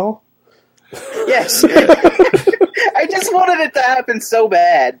Kachina doll. Yes. I just wanted it to happen so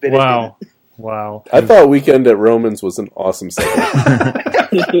bad. But Wow. Wow. I thought Weekend at Romans was an awesome segment.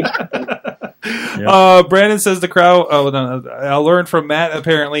 Brandon says the crowd. I learned from Matt.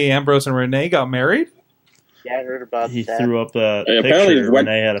 Apparently, Ambrose and Renee got married. Yeah, I heard about He that. threw up a apparently, picture.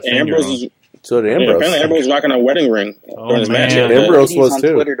 Renee had a finger Ambrose on. So did Yeah, Ambrose. apparently, Ambrose was rocking a wedding ring during his match. man. Ambrose He's was on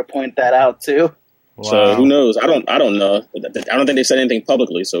too. Twitter to point that out too. So who knows? I don't know. I don't think they said anything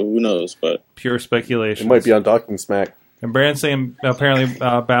publicly. So who knows? But Pure speculation. It might be on Talking Smack. And Brandon saying apparently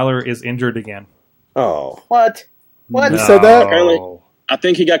Balor is injured again. Oh. What? What? You said that? Apparently- I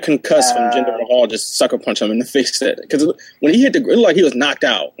think he got concussed when Jinder Mahal just sucker punched him in the face. Because when he hit it looked like he was knocked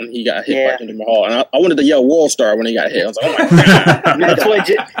out when he got hit by Jinder Mahal. And I wanted to yell World Star when he got hit. I was like, oh my God.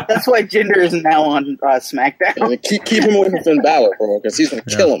 That's why Jinder is now on SmackDown. Keep him away from Finn Balor, bro, because he's going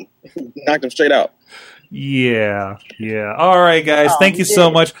to kill him. Knocked him straight out. Yeah. All right, guys. Thank you so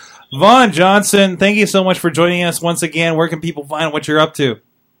much. Vaughn Johnson, thank you so much for joining us once again. Where can people find what you're up to?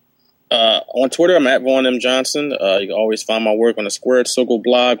 On Twitter, I'm at Vaughn M. Johnson. You can always find my work on the Squared Circle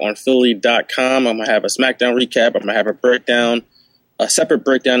blog on Philly.com. I'm going to have a SmackDown recap. I'm going to have a separate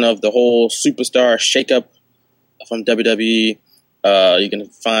breakdown of the whole superstar shakeup from WWE. You can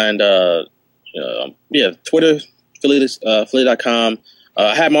find, Twitter, Philly.com.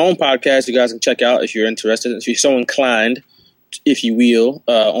 I have my own podcast you guys can check out if you're interested, if you're so inclined, if you will,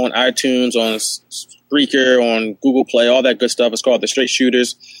 on iTunes, on Spreaker, on Google Play, all that good stuff. It's called The Straight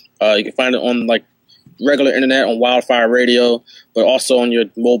Shooters. You can find it on like regular internet on Wildfire Radio, but also on your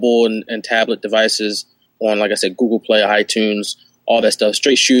mobile and tablet devices on, like I said, Google Play, iTunes, all that stuff.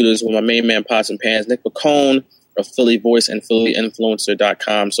 Straight Shooters with my main man, Pots and Pans, Nick McCone of Philly Voice and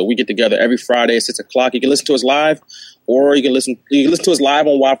PhillyInfluencer.com. So we get together every Friday at 6 o'clock. You can listen to us live, or you can listen to us live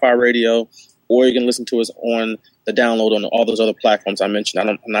on Wildfire Radio, or you can listen to us on the download on all those other platforms I mentioned.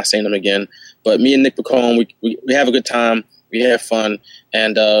 I'm not saying them again, but me and Nick McCone, we have a good time. We have fun,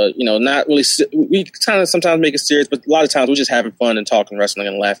 and not really. We kind of sometimes make it serious, but a lot of times we're just having fun and talking wrestling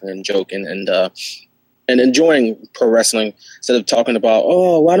and laughing and joking and enjoying pro wrestling instead of talking about,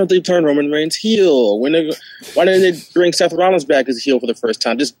 oh, why don't they turn Roman Reigns heel? Why didn't they bring Seth Rollins back as a heel for the first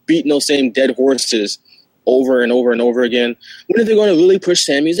time? Just beating those same dead horses over and over and over again. When are they going to really push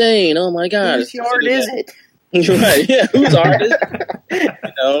Sami Zayn? Oh my God! Whose yard is it? Right? Yeah, whose yard is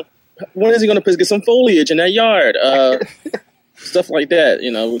it? When is he going to get some foliage in that yard? Stuff like that,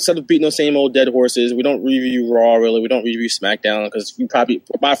 instead of beating those same old dead horses. We don't review Raw, really. We don't review SmackDown because you probably,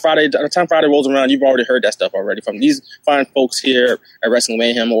 by the time Friday rolls around, you've already heard that stuff already from these fine folks here at Wrestling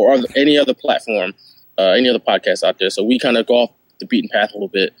Mayhem or any other platform, any other podcast out there. So we kind of go off the beaten path a little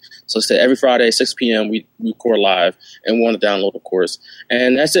bit. So instead, every Friday, 6 p.m., we record live, and we want to download, of course.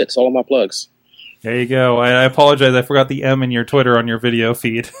 And that's it. It's all of my plugs. There you go. I apologize. I forgot the M in your Twitter on your video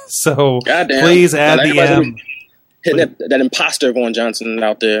feed. So Goddamn. Please add the M. Hitting that imposter Vaughn Johnson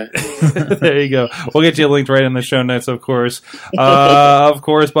out there. There you go. We'll get you linked right in the show notes, of course. Of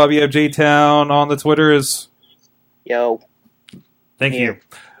course, Bobby F. J. Town on the Twitters. Yo. Thank you.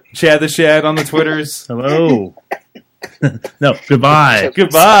 Chad the Shad on the Twitters. Hello. No, goodbye.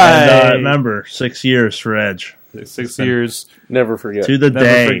 Goodbye. And remember, 6 years for Edge. 6 years. Never forget. To the Never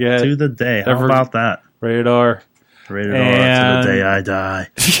day. forget. To the day. How Never- about that? Rated R. Rated R to the day I die.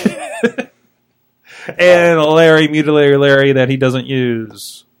 And Larry, Mutilator Larry, that he doesn't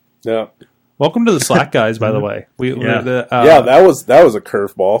use. Yeah. Welcome to the Slack, guys, by the way. That was a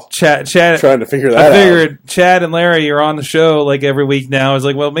curveball. Chad, Trying to figure that I out. figured Chad and Larry are on the show like every week now. I was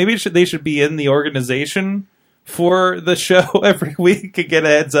like, well, maybe they should be in the organization for the show every week and get a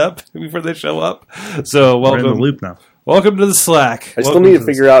heads up before they show up. So We're in the welcome. loop now. Welcome to the Slack. I still need to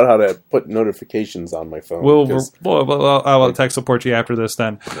figure out how to put notifications on my phone. I will tech support you after this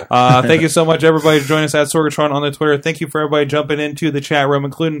then. Thank you so much, everybody, for joining us at Sorgatron on the Twitter. Thank you for everybody jumping into the chat room,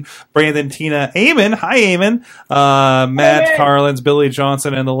 including Brandon, Tina, Eamon. Hi, Eamon. Matt, Carlins, Billy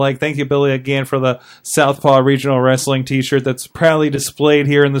Johnson, and the like. Thank you, Billy, again, for the Southpaw Regional Wrestling t-shirt that's proudly displayed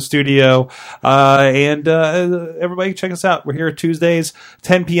here in the studio. And everybody, check us out. We're here Tuesdays,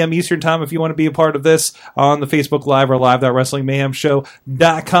 10 p.m. Eastern Time, if you want to be a part of this on the Facebook Live or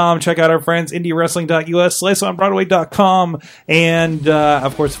live.wrestlingmayhemshow.com. Check out our friends, indiewrestling.us, sliceonbroadway.com, and,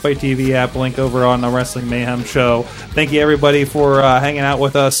 of course, the Fight TV app, link over on the Wrestling Mayhem Show. Thank you, everybody, for hanging out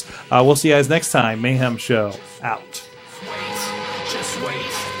with us. We'll see you guys next time. Mayhem Show, out. Just wait,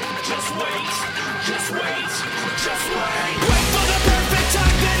 just wait, just wait, just wait. Wait for the perfect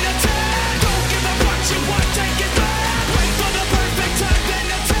time then attack.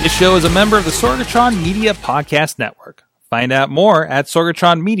 This show is a member of the Sorgatron Media Podcast Network. Find out more at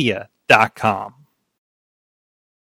sorgatronmedia.com.